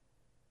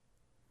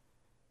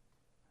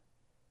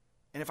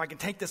 And if I can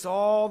take this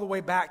all the way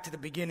back to the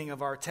beginning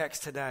of our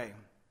text today,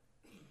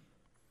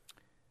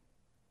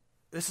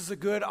 this is a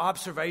good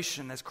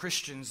observation as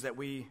Christians that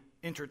we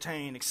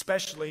entertain,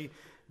 especially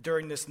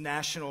during this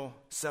national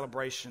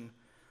celebration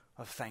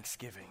of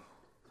Thanksgiving.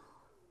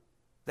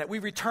 That we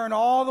return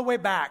all the way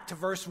back to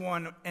verse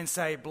 1 and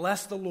say,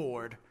 "Bless the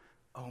Lord,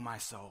 O my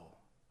soul.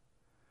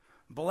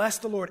 Bless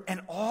the Lord,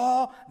 and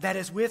all that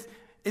is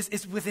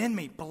within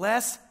me.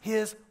 Bless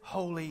his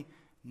holy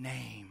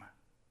name."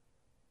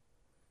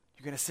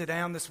 You're going to sit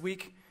down this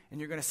week, and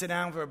you're going to sit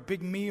down for a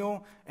big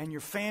meal, and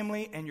your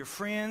family and your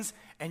friends,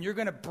 and you're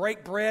going to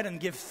break bread and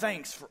give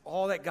thanks for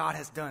all that God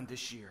has done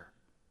this year.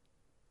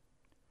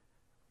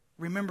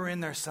 Remember in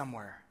there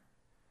somewhere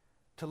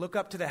to look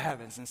up to the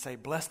heavens and say,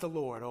 "Bless the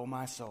Lord, O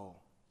my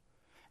soul,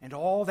 and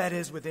all that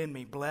is within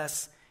me,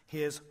 bless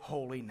his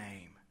holy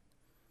name."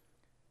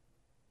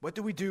 What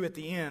do we do at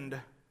the end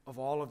of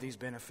all of these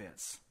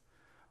benefits?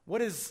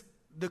 What is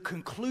the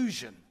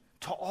conclusion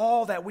to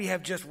all that we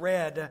have just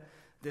read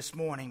this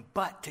morning,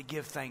 but to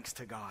give thanks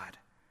to God?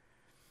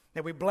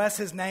 That we bless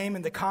his name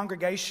in the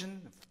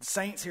congregation of the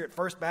saints here at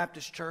First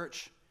Baptist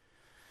Church.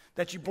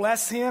 That you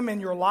bless him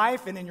in your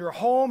life and in your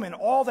home and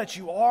all that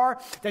you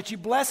are. That you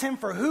bless him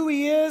for who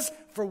he is,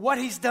 for what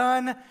he's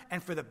done,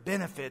 and for the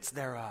benefits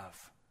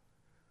thereof.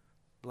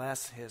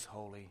 Bless his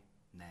holy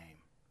name.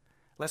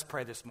 Let's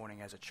pray this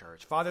morning as a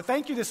church. Father,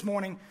 thank you this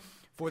morning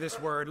for this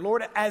word.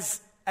 Lord,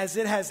 as as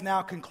it has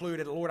now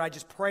concluded, Lord, I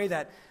just pray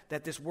that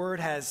this word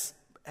has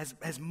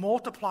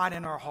multiplied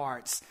in our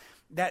hearts,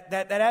 that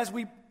as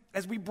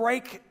we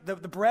break the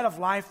bread of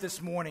life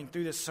this morning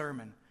through this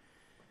sermon,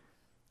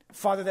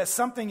 Father, that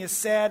something is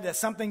said, that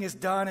something is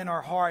done in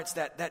our hearts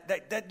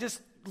that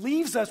just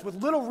leaves us with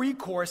little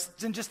recourse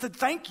than just to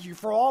thank you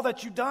for all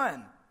that you've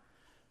done.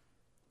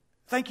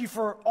 Thank you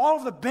for all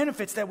of the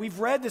benefits that we've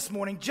read this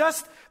morning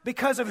just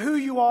because of who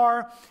you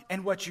are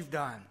and what you've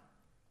done.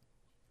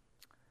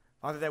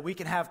 Father, that we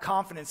can have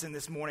confidence in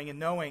this morning in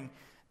knowing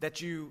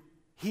that you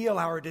heal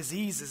our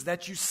diseases,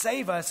 that you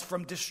save us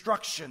from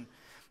destruction,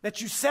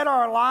 that you set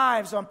our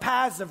lives on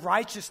paths of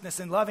righteousness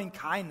and loving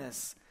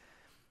kindness.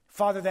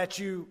 Father, that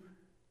you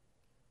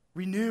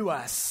renew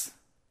us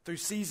through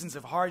seasons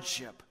of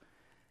hardship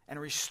and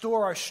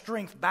restore our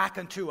strength back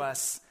unto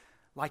us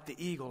like the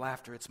eagle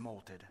after it's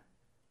molted.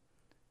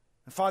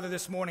 And Father,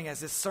 this morning, as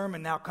this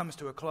sermon now comes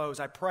to a close,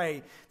 I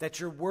pray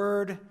that your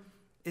word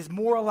is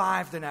more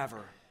alive than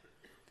ever,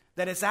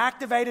 that it's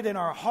activated in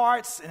our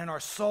hearts and in our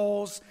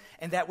souls,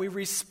 and that we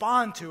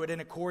respond to it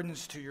in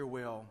accordance to your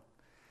will.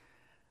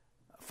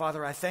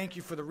 Father, I thank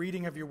you for the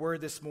reading of your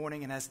word this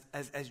morning, and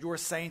as your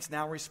saints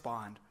now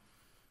respond,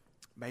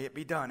 may it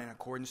be done in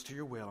accordance to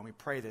your will. And we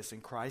pray this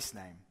in Christ's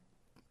name,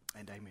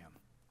 and amen.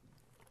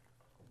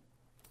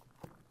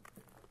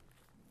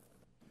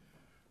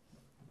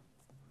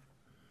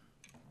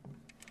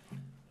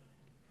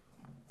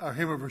 Our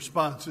hymn of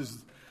response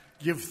is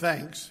Give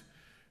Thanks.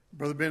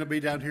 Brother Ben will be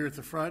down here at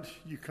the front.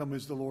 You come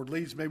as the Lord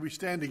leads. May we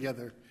stand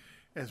together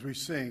as we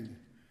sing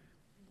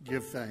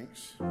Give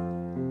Thanks.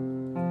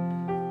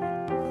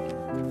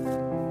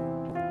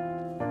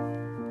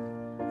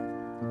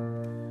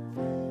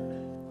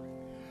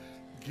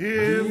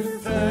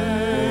 Give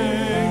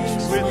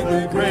thanks with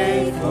a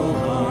grateful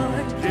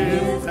heart.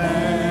 Give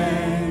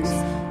thanks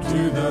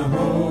to the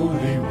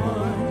Holy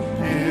One.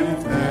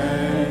 Give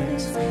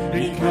thanks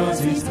because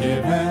He's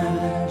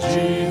given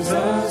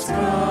Jesus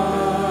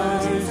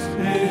Christ,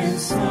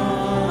 His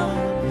Son.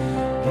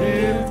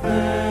 Give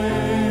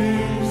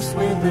thanks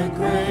with a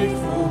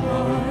grateful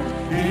heart.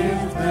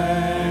 Give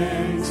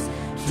thanks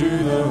to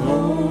the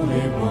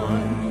Holy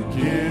One.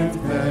 Give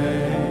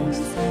thanks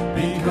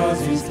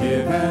because He's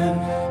given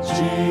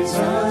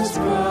Jesus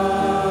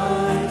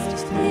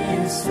Christ,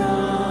 His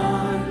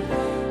Son.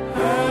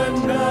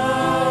 And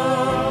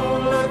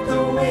now let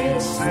the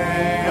weak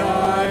say,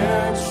 I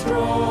am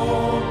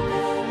strong.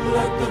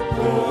 Let the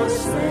poor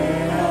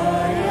say,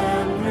 I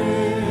am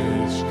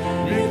rich,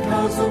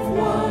 because of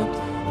what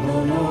the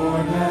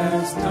Lord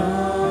has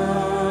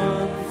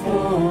done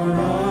for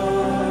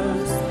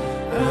us.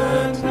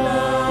 And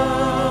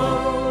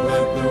now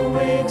let the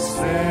weak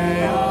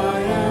say, I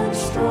am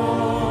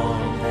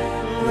strong.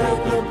 Let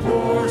the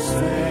poor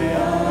say,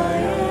 I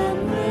am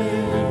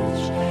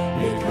rich,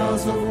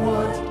 because of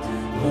what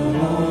the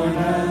Lord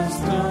has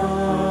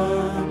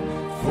done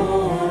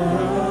for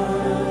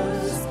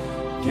us.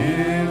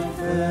 Give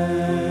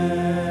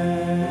thanks,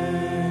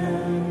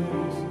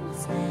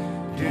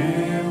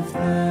 give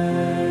thanks,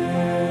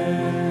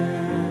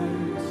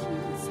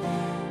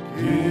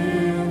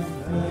 give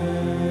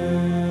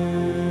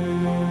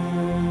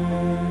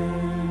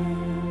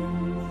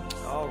thanks.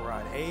 All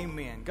right,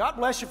 amen. God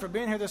bless you for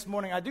being here this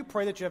morning. I do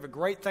pray that you have a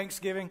great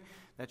Thanksgiving,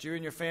 that you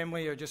and your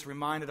family are just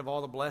reminded of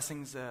all the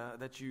blessings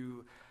that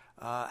you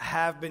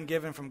have been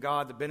given from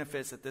God, the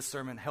benefits that this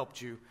sermon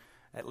helped you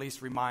at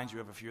least remind you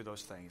of a few of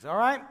those things. All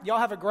right? Y'all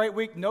have a great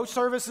week. No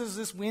services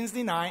this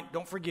Wednesday night.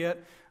 Don't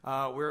forget,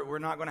 we're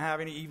not going to have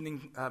any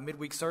evening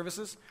midweek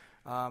services.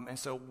 And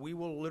so we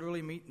will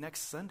literally meet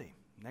next Sunday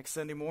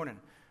morning.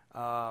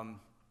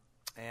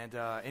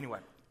 Anyway,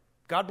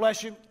 God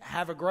bless you.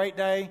 Have a great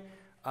day.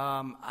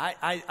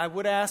 I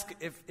would ask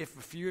if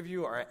a few of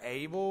you are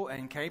able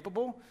and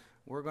capable,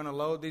 we're going to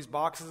load these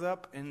boxes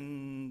up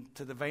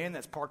into the van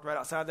that's parked right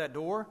outside that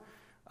door.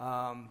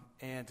 We're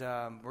going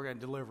to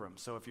deliver them.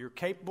 So if you're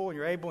capable and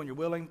you're able and you're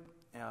willing,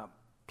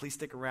 please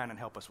stick around and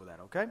help us with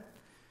that, okay?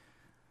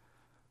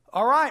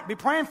 All right, be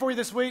praying for you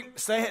this week.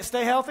 Stay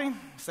healthy,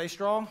 stay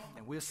strong,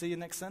 and we'll see you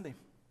next Sunday.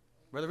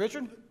 Brother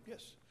Richard?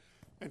 Yes.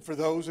 And for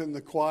those in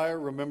the choir,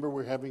 remember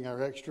we're having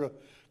our extra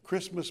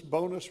Christmas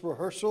bonus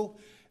rehearsal.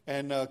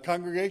 And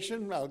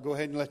congregation, I'll go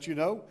ahead and let you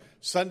know,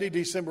 Sunday,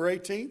 December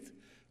 18th,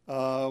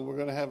 we're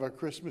going to have our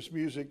Christmas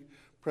music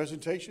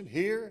presentation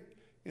here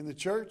in the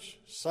church,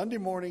 Sunday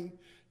morning,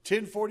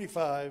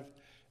 10:45,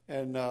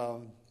 and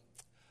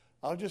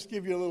I'll just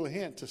give you a little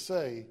hint to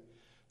say,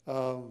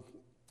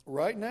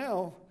 right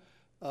now,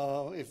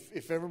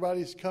 if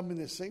everybody's coming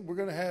to sing, we're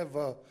going to have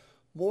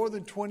more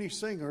than 20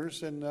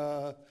 singers and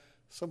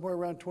somewhere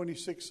around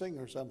 26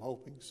 singers, I'm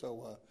hoping.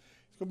 So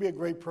it's going to be a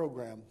great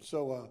program.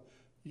 So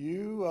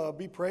you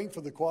be praying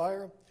for the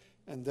choir,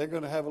 and they're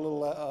going to have a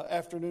little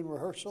afternoon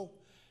rehearsal.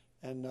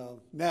 And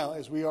now,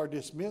 as we are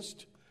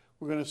dismissed,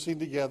 we're going to sing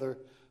together,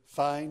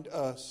 Find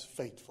Us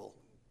Faithful.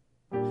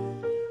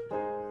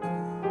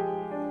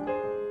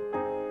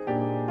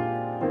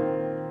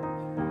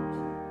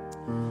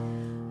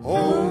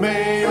 Oh,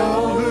 may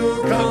all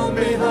who come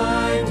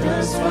behind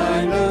us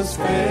find us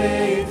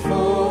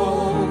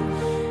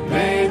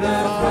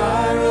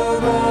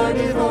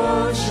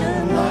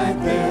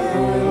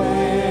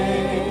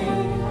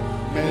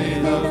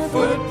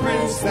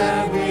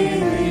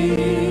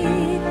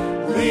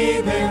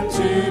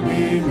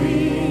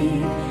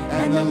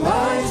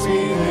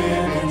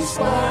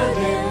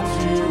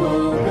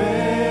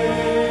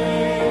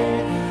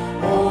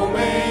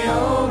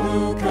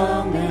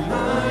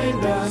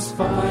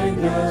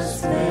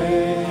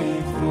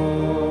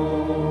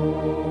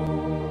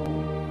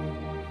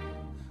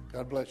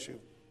God bless you.